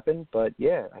things have happened. But,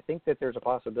 yeah, I think that there's a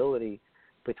possibility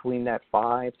between that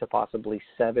 5 to possibly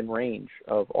 7 range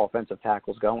of offensive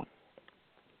tackles going.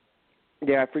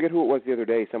 Yeah, I forget who it was the other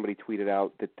day. Somebody tweeted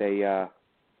out that they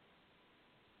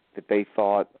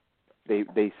thought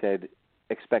they said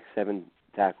expect 7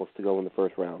 tackles to go in the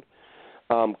first round.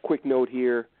 Quick note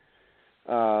here.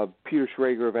 Peter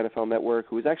Schrager of NFL Network,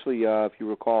 who was actually, if you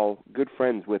recall, good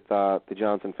friends with the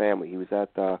Johnson family. He was at,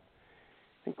 I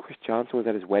think Chris Johnson was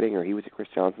at his wedding, or he was at Chris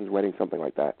Johnson's wedding, something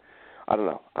like that. I don't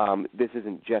know. This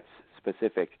isn't Jets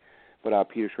specific, but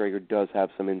Peter Schrager does have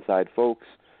some inside folks.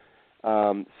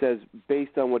 Says,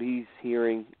 based on what he's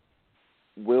hearing,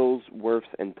 Wills, Wirfs,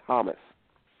 and Thomas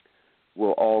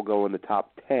will all go in the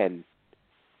top 10,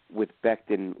 with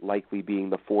Becton likely being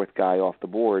the 4th guy off the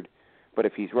board. But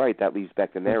if he's right, that leaves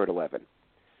Becton there at 11.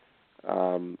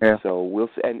 Yeah. So we'll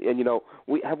see. And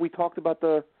we talked about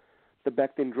the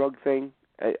Becton drug thing?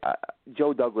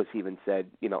 Joe Douglas even said,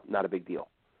 not a big deal.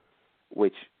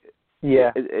 Which,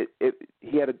 yeah,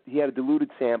 he had a diluted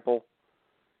sample.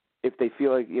 If they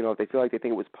feel like they think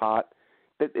it was pot,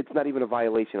 it's not even a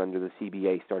violation under the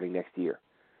CBA starting next year.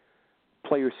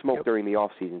 Players smoke during the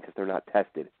off season because they're not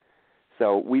tested.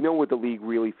 So we know what the league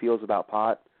really feels about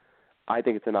pot. I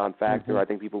think it's a non-factor. I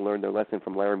think people learned their lesson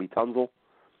from Laramie Tunzel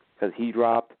because he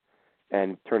dropped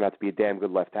and turned out to be a damn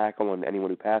good left tackle, and anyone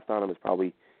who passed on him is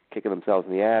probably kicking themselves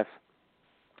in the ass.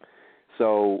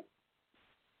 So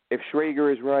if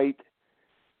Schrager is right,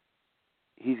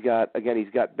 he's got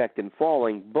Becton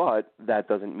falling, but that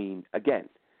doesn't mean, again,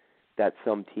 that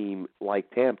some team like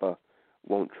Tampa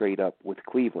won't trade up with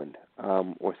Cleveland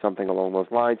or something along those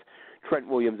lines. Trent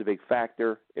Williams a big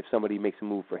factor if somebody makes a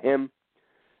move for him.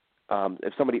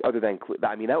 If somebody other than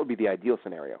that would be the ideal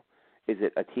scenario. Is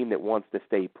it a team that wants to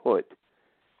stay put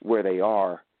where they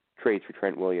are, trades for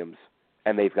Trent Williams,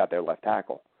 and they've got their left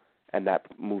tackle, and that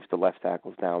moves the left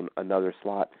tackles down another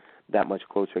slot that much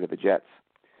closer to the Jets.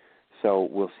 So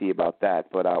we'll see about that.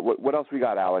 But what else we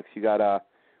got, Alex? You got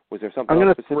was there something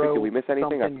else specific? Did we miss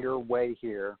anything? Something your way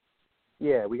here.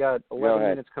 Yeah, we got 11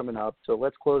 minutes coming up, so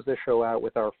let's close this show out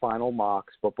with our final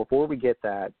mocks. But before we get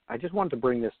that, I just wanted to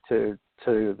bring this to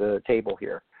the table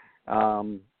here.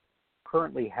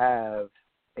 Currently have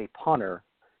a punter,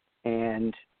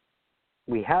 and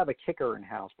we have a kicker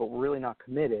in-house, but we're really not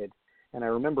committed. And I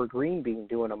remember Green Bean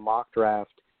doing a mock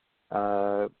draft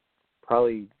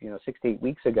probably 6 to 8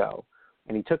 weeks ago,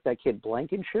 and he took that kid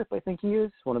Blankenship, I think he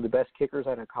is, one of the best kickers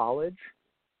out of college.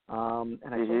 And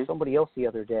I saw somebody else the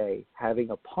other day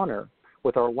having a punter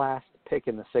with our last pick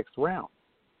in the 6th round.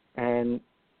 And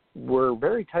we're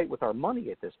very tight with our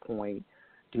money at this point.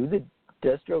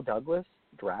 Does Joe Douglas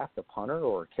draft a punter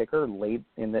or a kicker late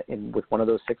with one of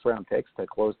those 6th-round picks to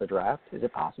close the draft? Is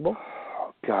it possible?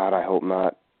 Oh, God, I hope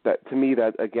not. That to me,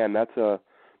 that's a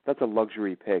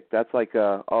luxury pick. That's like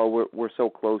we're so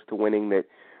close to winning that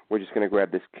we're just going to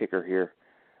grab this kicker here.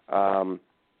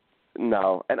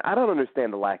 No, and I don't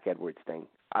understand the Lack Edwards thing.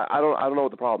 I don't know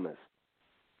what the problem is.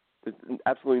 there's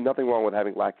absolutely nothing wrong with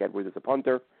having Lack Edwards as a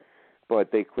punter,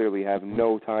 but they clearly have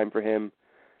no time for him.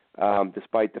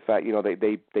 Despite the fact,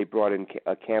 they brought in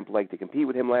a camp leg to compete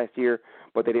with him last year,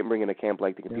 but they didn't bring in a camp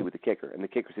leg to compete with the kicker. And the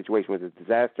kicker situation was a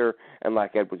disaster, and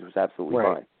Lack Edwards was absolutely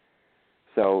fine.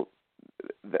 So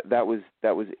that was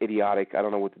idiotic. I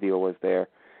don't know what the deal was there.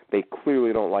 They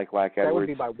clearly don't like Lack Edwards. That would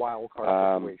be my wild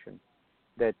card situation.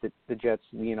 That the Jets,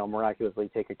 miraculously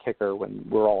take a kicker when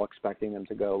we're all expecting them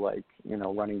to go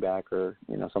running back or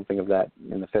something of that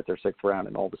in the 5th or 6th round,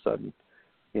 and all of a sudden,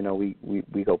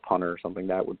 we go punter or something.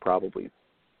 That would probably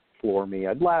floor me.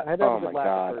 I'd oh my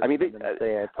God! I mean,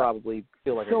 I'd probably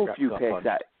feel like so few picks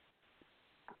that.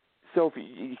 So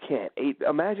you can't.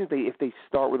 Imagine if they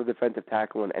start with a defensive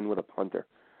tackle and end with a punter.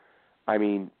 I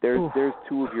mean, there's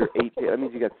 2 of your 8. That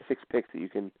means you got 6 picks that you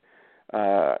can.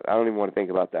 I don't even want to think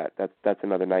about that. That's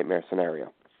another nightmare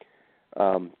scenario.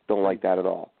 Don't like that at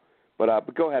all.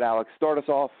 But go ahead, Alex. Start us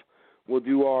off. We'll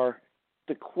do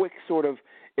the quick sort of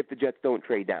if the Jets don't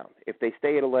trade down. If they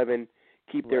stay at 11,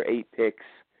 keep their 8 picks,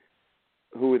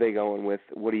 who are they going with?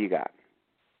 What do you got?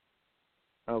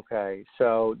 Okay,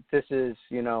 so this is,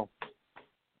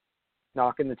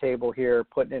 knocking the table here,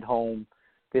 putting it home.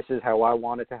 This is how I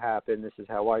want it to happen. This is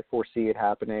how I foresee it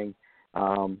happening.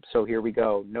 So here we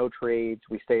go. No trades.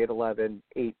 We stay at 11,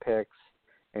 8 picks,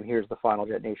 and here's the final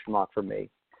Jet Nation mock from me.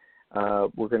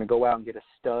 We're going to go out and get a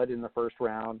stud in the first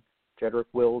round. Jedrick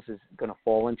Wills is going to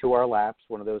fall into our laps,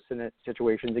 one of those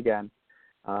situations again.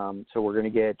 So we're going to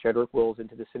get Jedrick Wills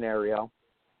into the scenario.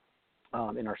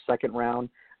 In our second round,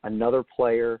 another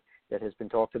player that has been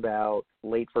talked about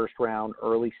late first round,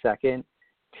 early second,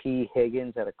 T.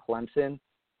 Higgins out of Clemson,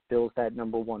 fills that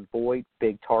number 1 void,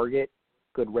 big target,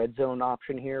 good red zone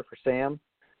option here for Sam.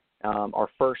 Our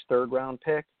first third round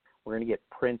pick, we're going to get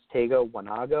Prince Tega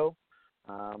Wanago.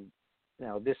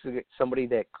 Now, this is somebody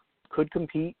that could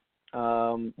compete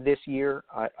this year.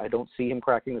 I don't see him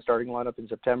cracking the starting lineup in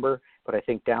September, but I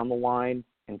think down the line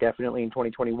and definitely in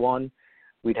 2021,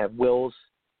 we'd have Wills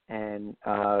and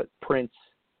Prince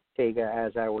Tega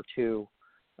as our 2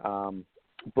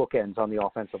 bookends on the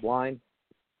offensive line.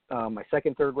 My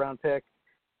second third-round pick,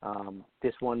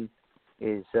 this one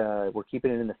is we're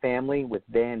keeping it in the family with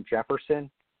Van Jefferson.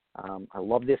 I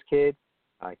love this kid.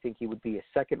 I think he would be a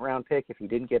second-round pick if he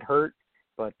didn't get hurt,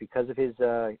 but because of his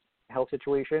health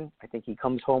situation, I think he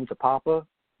comes home to Papa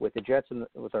with the Jets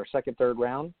with our second, third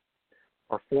round.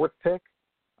 Our fourth pick,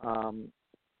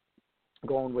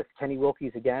 going with Kenny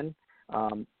Wilkes again.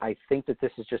 I think that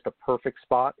this is just a perfect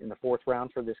spot in the 4th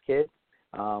round for this kid.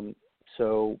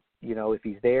 So, if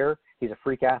he's there, he's a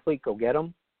freak athlete, go get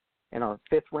him. In our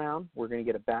 5th round, we're going to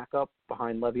get a backup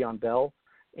behind Le'Veon Bell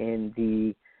and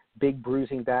the big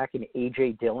bruising back in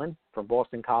A.J. Dillon from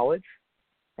Boston College.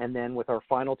 And then with our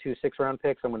final 2 6th-round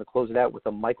picks, I'm going to close it out with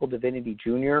a Michael Divinity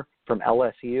Jr. from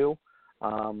LSU.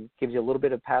 Gives you a little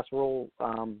bit of pass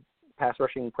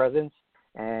rushing presence,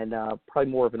 and probably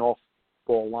more of an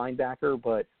off-ball linebacker,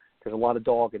 but there's a lot of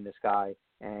dog in this guy,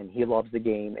 and he loves the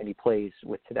game, and he plays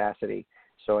with tenacity.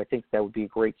 So I think that would be a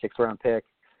great 6th-round pick.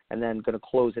 And then going to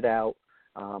close it out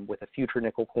with a future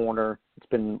nickel corner. It's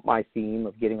been my theme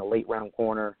of getting a late-round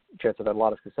corner. Jets have had a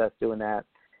lot of success doing that.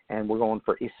 And we're going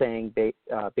for Isang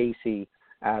Basie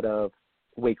out of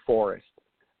Wake Forest.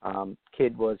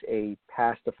 Kid was a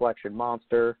pass deflection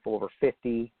monster for over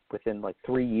 50 within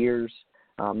 3 years.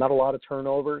 Not a lot of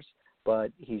turnovers,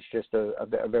 but he's just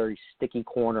a very sticky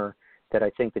corner that I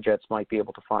think the Jets might be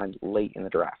able to find late in the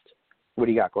draft. What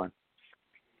do you got, Glenn?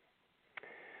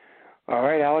 All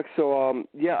right, Alex. So,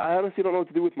 I honestly don't know what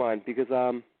to do with mine because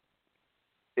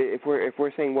if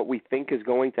we're saying what we think is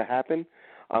going to happen,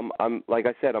 I'm like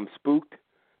I said, I'm spooked.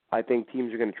 I think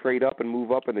teams are going to trade up and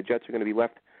move up, and the Jets are going to be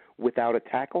left without a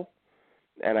tackle.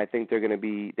 And I think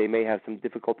they may have some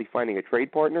difficulty finding a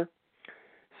trade partner.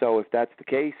 So if that's the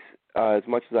case, as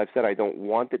much as I've said I don't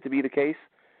want it to be the case,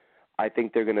 I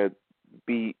think they're going to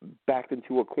be backed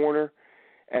into a corner,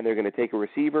 and they're going to take a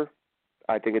receiver.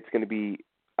 I think it's going to be,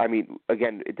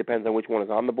 again, it depends on which one is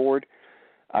on the board.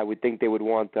 I would think they would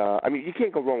want, you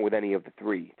can't go wrong with any of the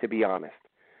 3, to be honest.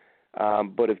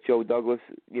 But if Joe Douglas,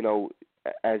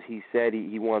 as he said,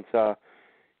 he wants,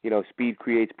 speed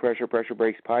creates pressure, pressure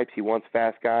breaks pipes. He wants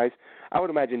fast guys. I would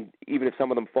imagine even if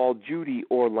some of them fall, Judy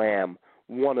or Lamb,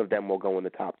 one of them will go in the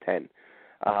top 10.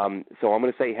 So I'm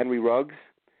going to say Henry Ruggs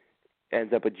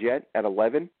ends up a Jet at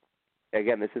 11.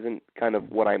 Again, this isn't kind of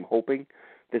what I'm hoping.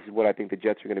 This is what I think the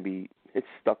Jets are going to be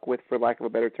stuck with, for lack of a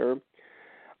better term.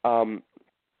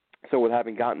 So with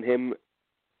having gotten him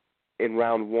in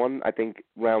round 1, I think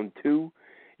round 2,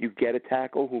 you get a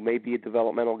tackle who may be a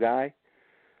developmental guy.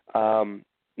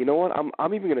 You know what?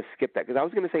 I'm even going to skip that because I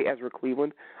was going to say Ezra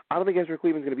Cleveland. I don't think Ezra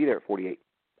Cleveland's going to be there at 48.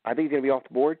 I think he's going to be off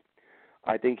the board.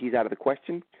 I think he's out of the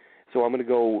question. So I'm going to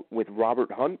go with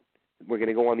Robert Hunt. We're going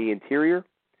to go on the interior.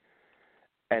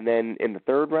 And then in the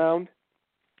third round,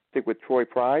 stick with Troy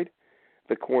Pride,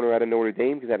 the corner out of Notre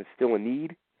Dame, because that is still a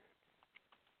need.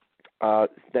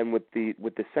 Then with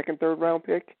the second, third round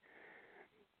pick,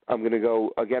 I'm going to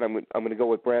go again. I'm going to go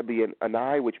with Bradley and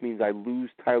Anai, which means I lose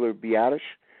Tyler Biadasz,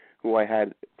 who I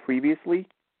had previously,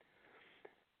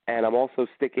 and I'm also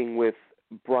sticking with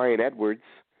Brian Edwards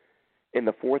in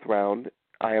the fourth round.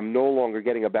 I am no longer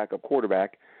getting a backup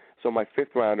quarterback, so my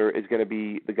fifth rounder is going to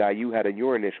be the guy you had in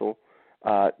your initial,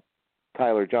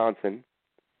 Tyler Johnson.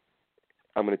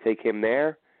 I'm going to take him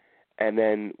there, and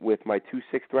then with my 2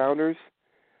 sixth rounders,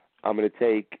 I'm going to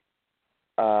take.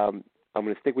 I'm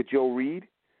going to stick with Joe Reed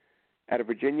out of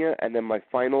Virginia, and then my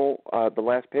final, the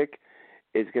last pick,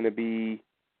 is going to be.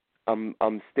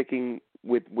 I'm sticking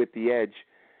with the edge,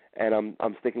 and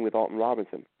I'm sticking with Alton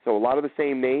Robinson. So a lot of the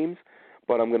same names,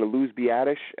 but I'm going to lose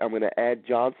Biadasz. I'm going to add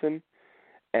Johnson,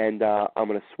 and I'm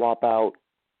going to swap out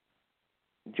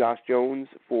Josh Jones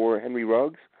for Henry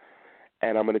Ruggs,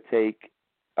 and I'm going to take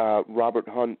Robert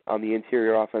Hunt on the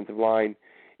interior offensive line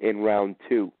in round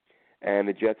 2. And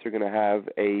the Jets are going to have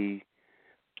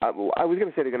I was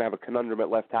going to say they're going to have a conundrum at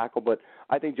left tackle, but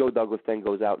I think Joe Douglas then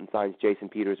goes out and signs Jason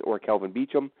Peters or Kelvin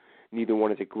Beachum. Neither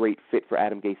one is a great fit for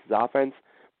Adam Gase's offense,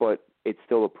 but it's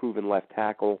still a proven left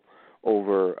tackle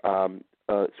over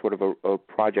sort of a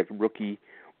project rookie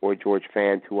or George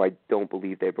Fant, who I don't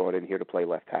believe they brought in here to play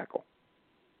left tackle.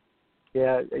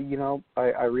 Yeah,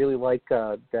 I really like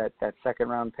that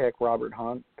second-round pick, Robert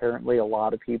Hunt. Apparently a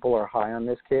lot of people are high on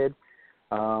this kid.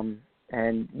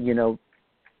 And,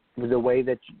 the way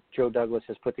that Joe Douglas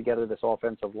has put together this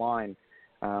offensive line,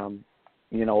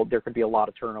 there could be a lot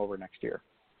of turnover next year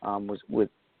with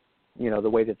the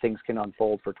way that things can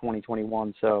unfold for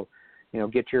 2021. So,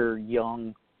 get your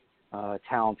young,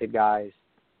 talented guys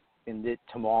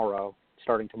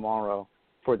starting tomorrow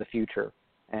for the future.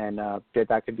 And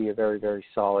that could be a very, very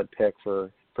solid pick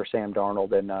for Sam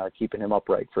Darnold and keeping him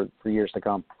upright for years to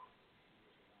come.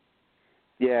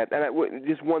 Yeah, and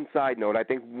just one side note, I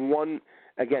think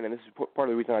again, and this is part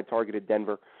of the reason I targeted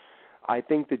Denver, I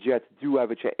think the Jets do have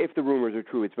a chance. If the rumors are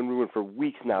true, it's been rumored for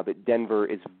weeks now that Denver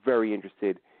is very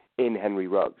interested in Henry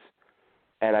Ruggs.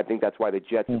 And I think that's why the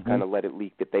Jets have kind of let it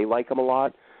leak that they like him a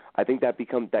lot. I think that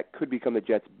could become the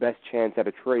Jets' best chance at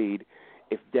a trade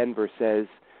if Denver says,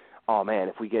 oh man,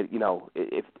 if we get,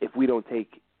 if we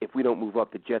don't move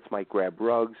up, the Jets might grab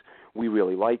Ruggs. We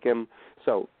really like him.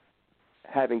 So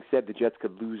having said the Jets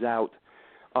could lose out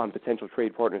on potential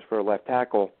trade partners for a left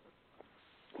tackle,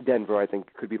 Denver, I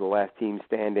think, could be the last team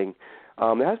standing.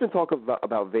 There has been talk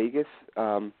about Vegas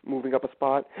moving up a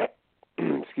spot.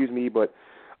 Excuse me, but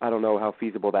I don't know how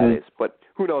feasible that is. But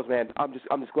who knows, man? I'm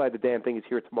just glad the damn thing is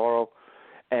here tomorrow.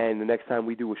 And the next time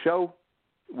we do a show,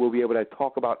 we'll be able to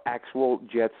talk about actual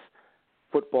Jets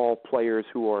football players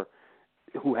who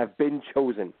have been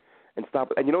chosen and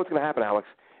stop. And you know what's going to happen, Alex?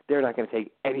 They're not going to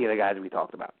take any of the guys we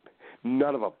talked about.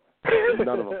 None of them.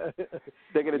 None of them.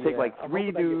 They're going to take like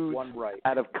 3 dudes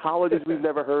out of colleges we've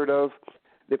never heard of.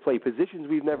 They play positions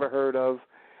we've never heard of,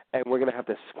 and we're going to have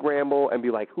to scramble and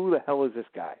be like, who the hell is this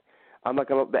guy? I'm not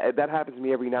going to. That happens to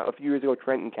me every now. A few years ago,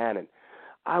 Trenton Cannon.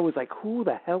 I was like, who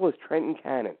the hell is Trenton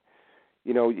Cannon?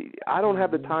 I don't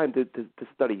have the time to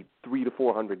study 300 to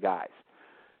 400 guys.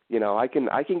 I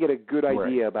can get a good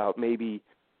idea about maybe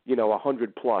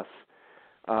 100 plus.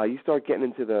 You start getting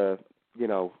into the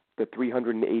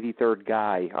 383rd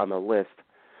guy on the list,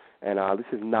 and this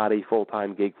is not a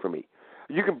full-time gig for me.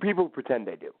 People pretend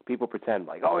they do. People pretend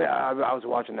like, oh yeah, I was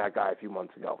watching that guy a few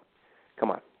months ago. Come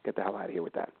on, get the hell out of here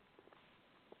with that.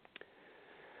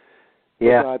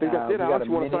 Yeah, I think that's it, Alex.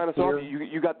 You want to sign us off?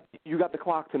 You got the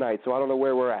clock tonight, so I don't know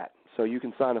where we're at. So you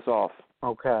can sign us off.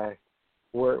 Okay.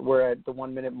 We're at the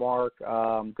 1 minute mark.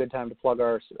 Good time to plug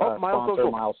our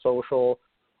sponsor, Miles Social.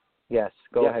 Yes,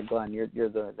 go ahead, Glenn. You're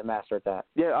the master at that.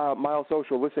 Yeah, Miles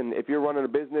Social. Listen, if you're running a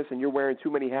business and you're wearing too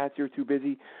many hats, you're too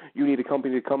busy, you need a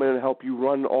company to come in and help you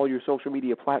run all your social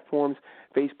media platforms,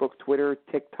 Facebook, Twitter,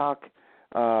 TikTok,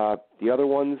 the other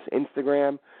ones,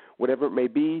 Instagram, whatever it may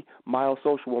be. Miles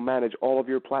Social will manage all of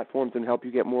your platforms and help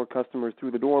you get more customers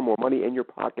through the door, more money in your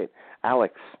pocket.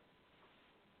 Alex.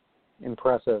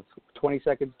 Impressive. 20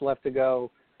 seconds left to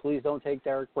go. Please don't take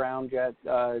Derek Brown,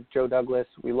 Joe Douglas.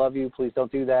 We love you. Please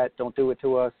don't do that. Don't do it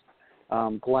to us.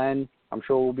 Glenn, I'm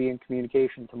sure we'll be in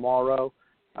communication tomorrow.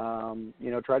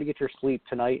 Try to get your sleep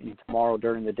tonight and tomorrow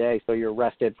during the day so you're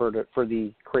rested for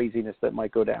the craziness that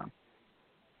might go down.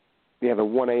 Yeah, the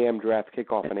 1 a.m. draft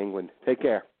kickoff in England. Take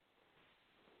care.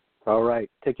 All right.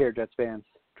 Take care, Jets fans.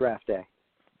 Draft day.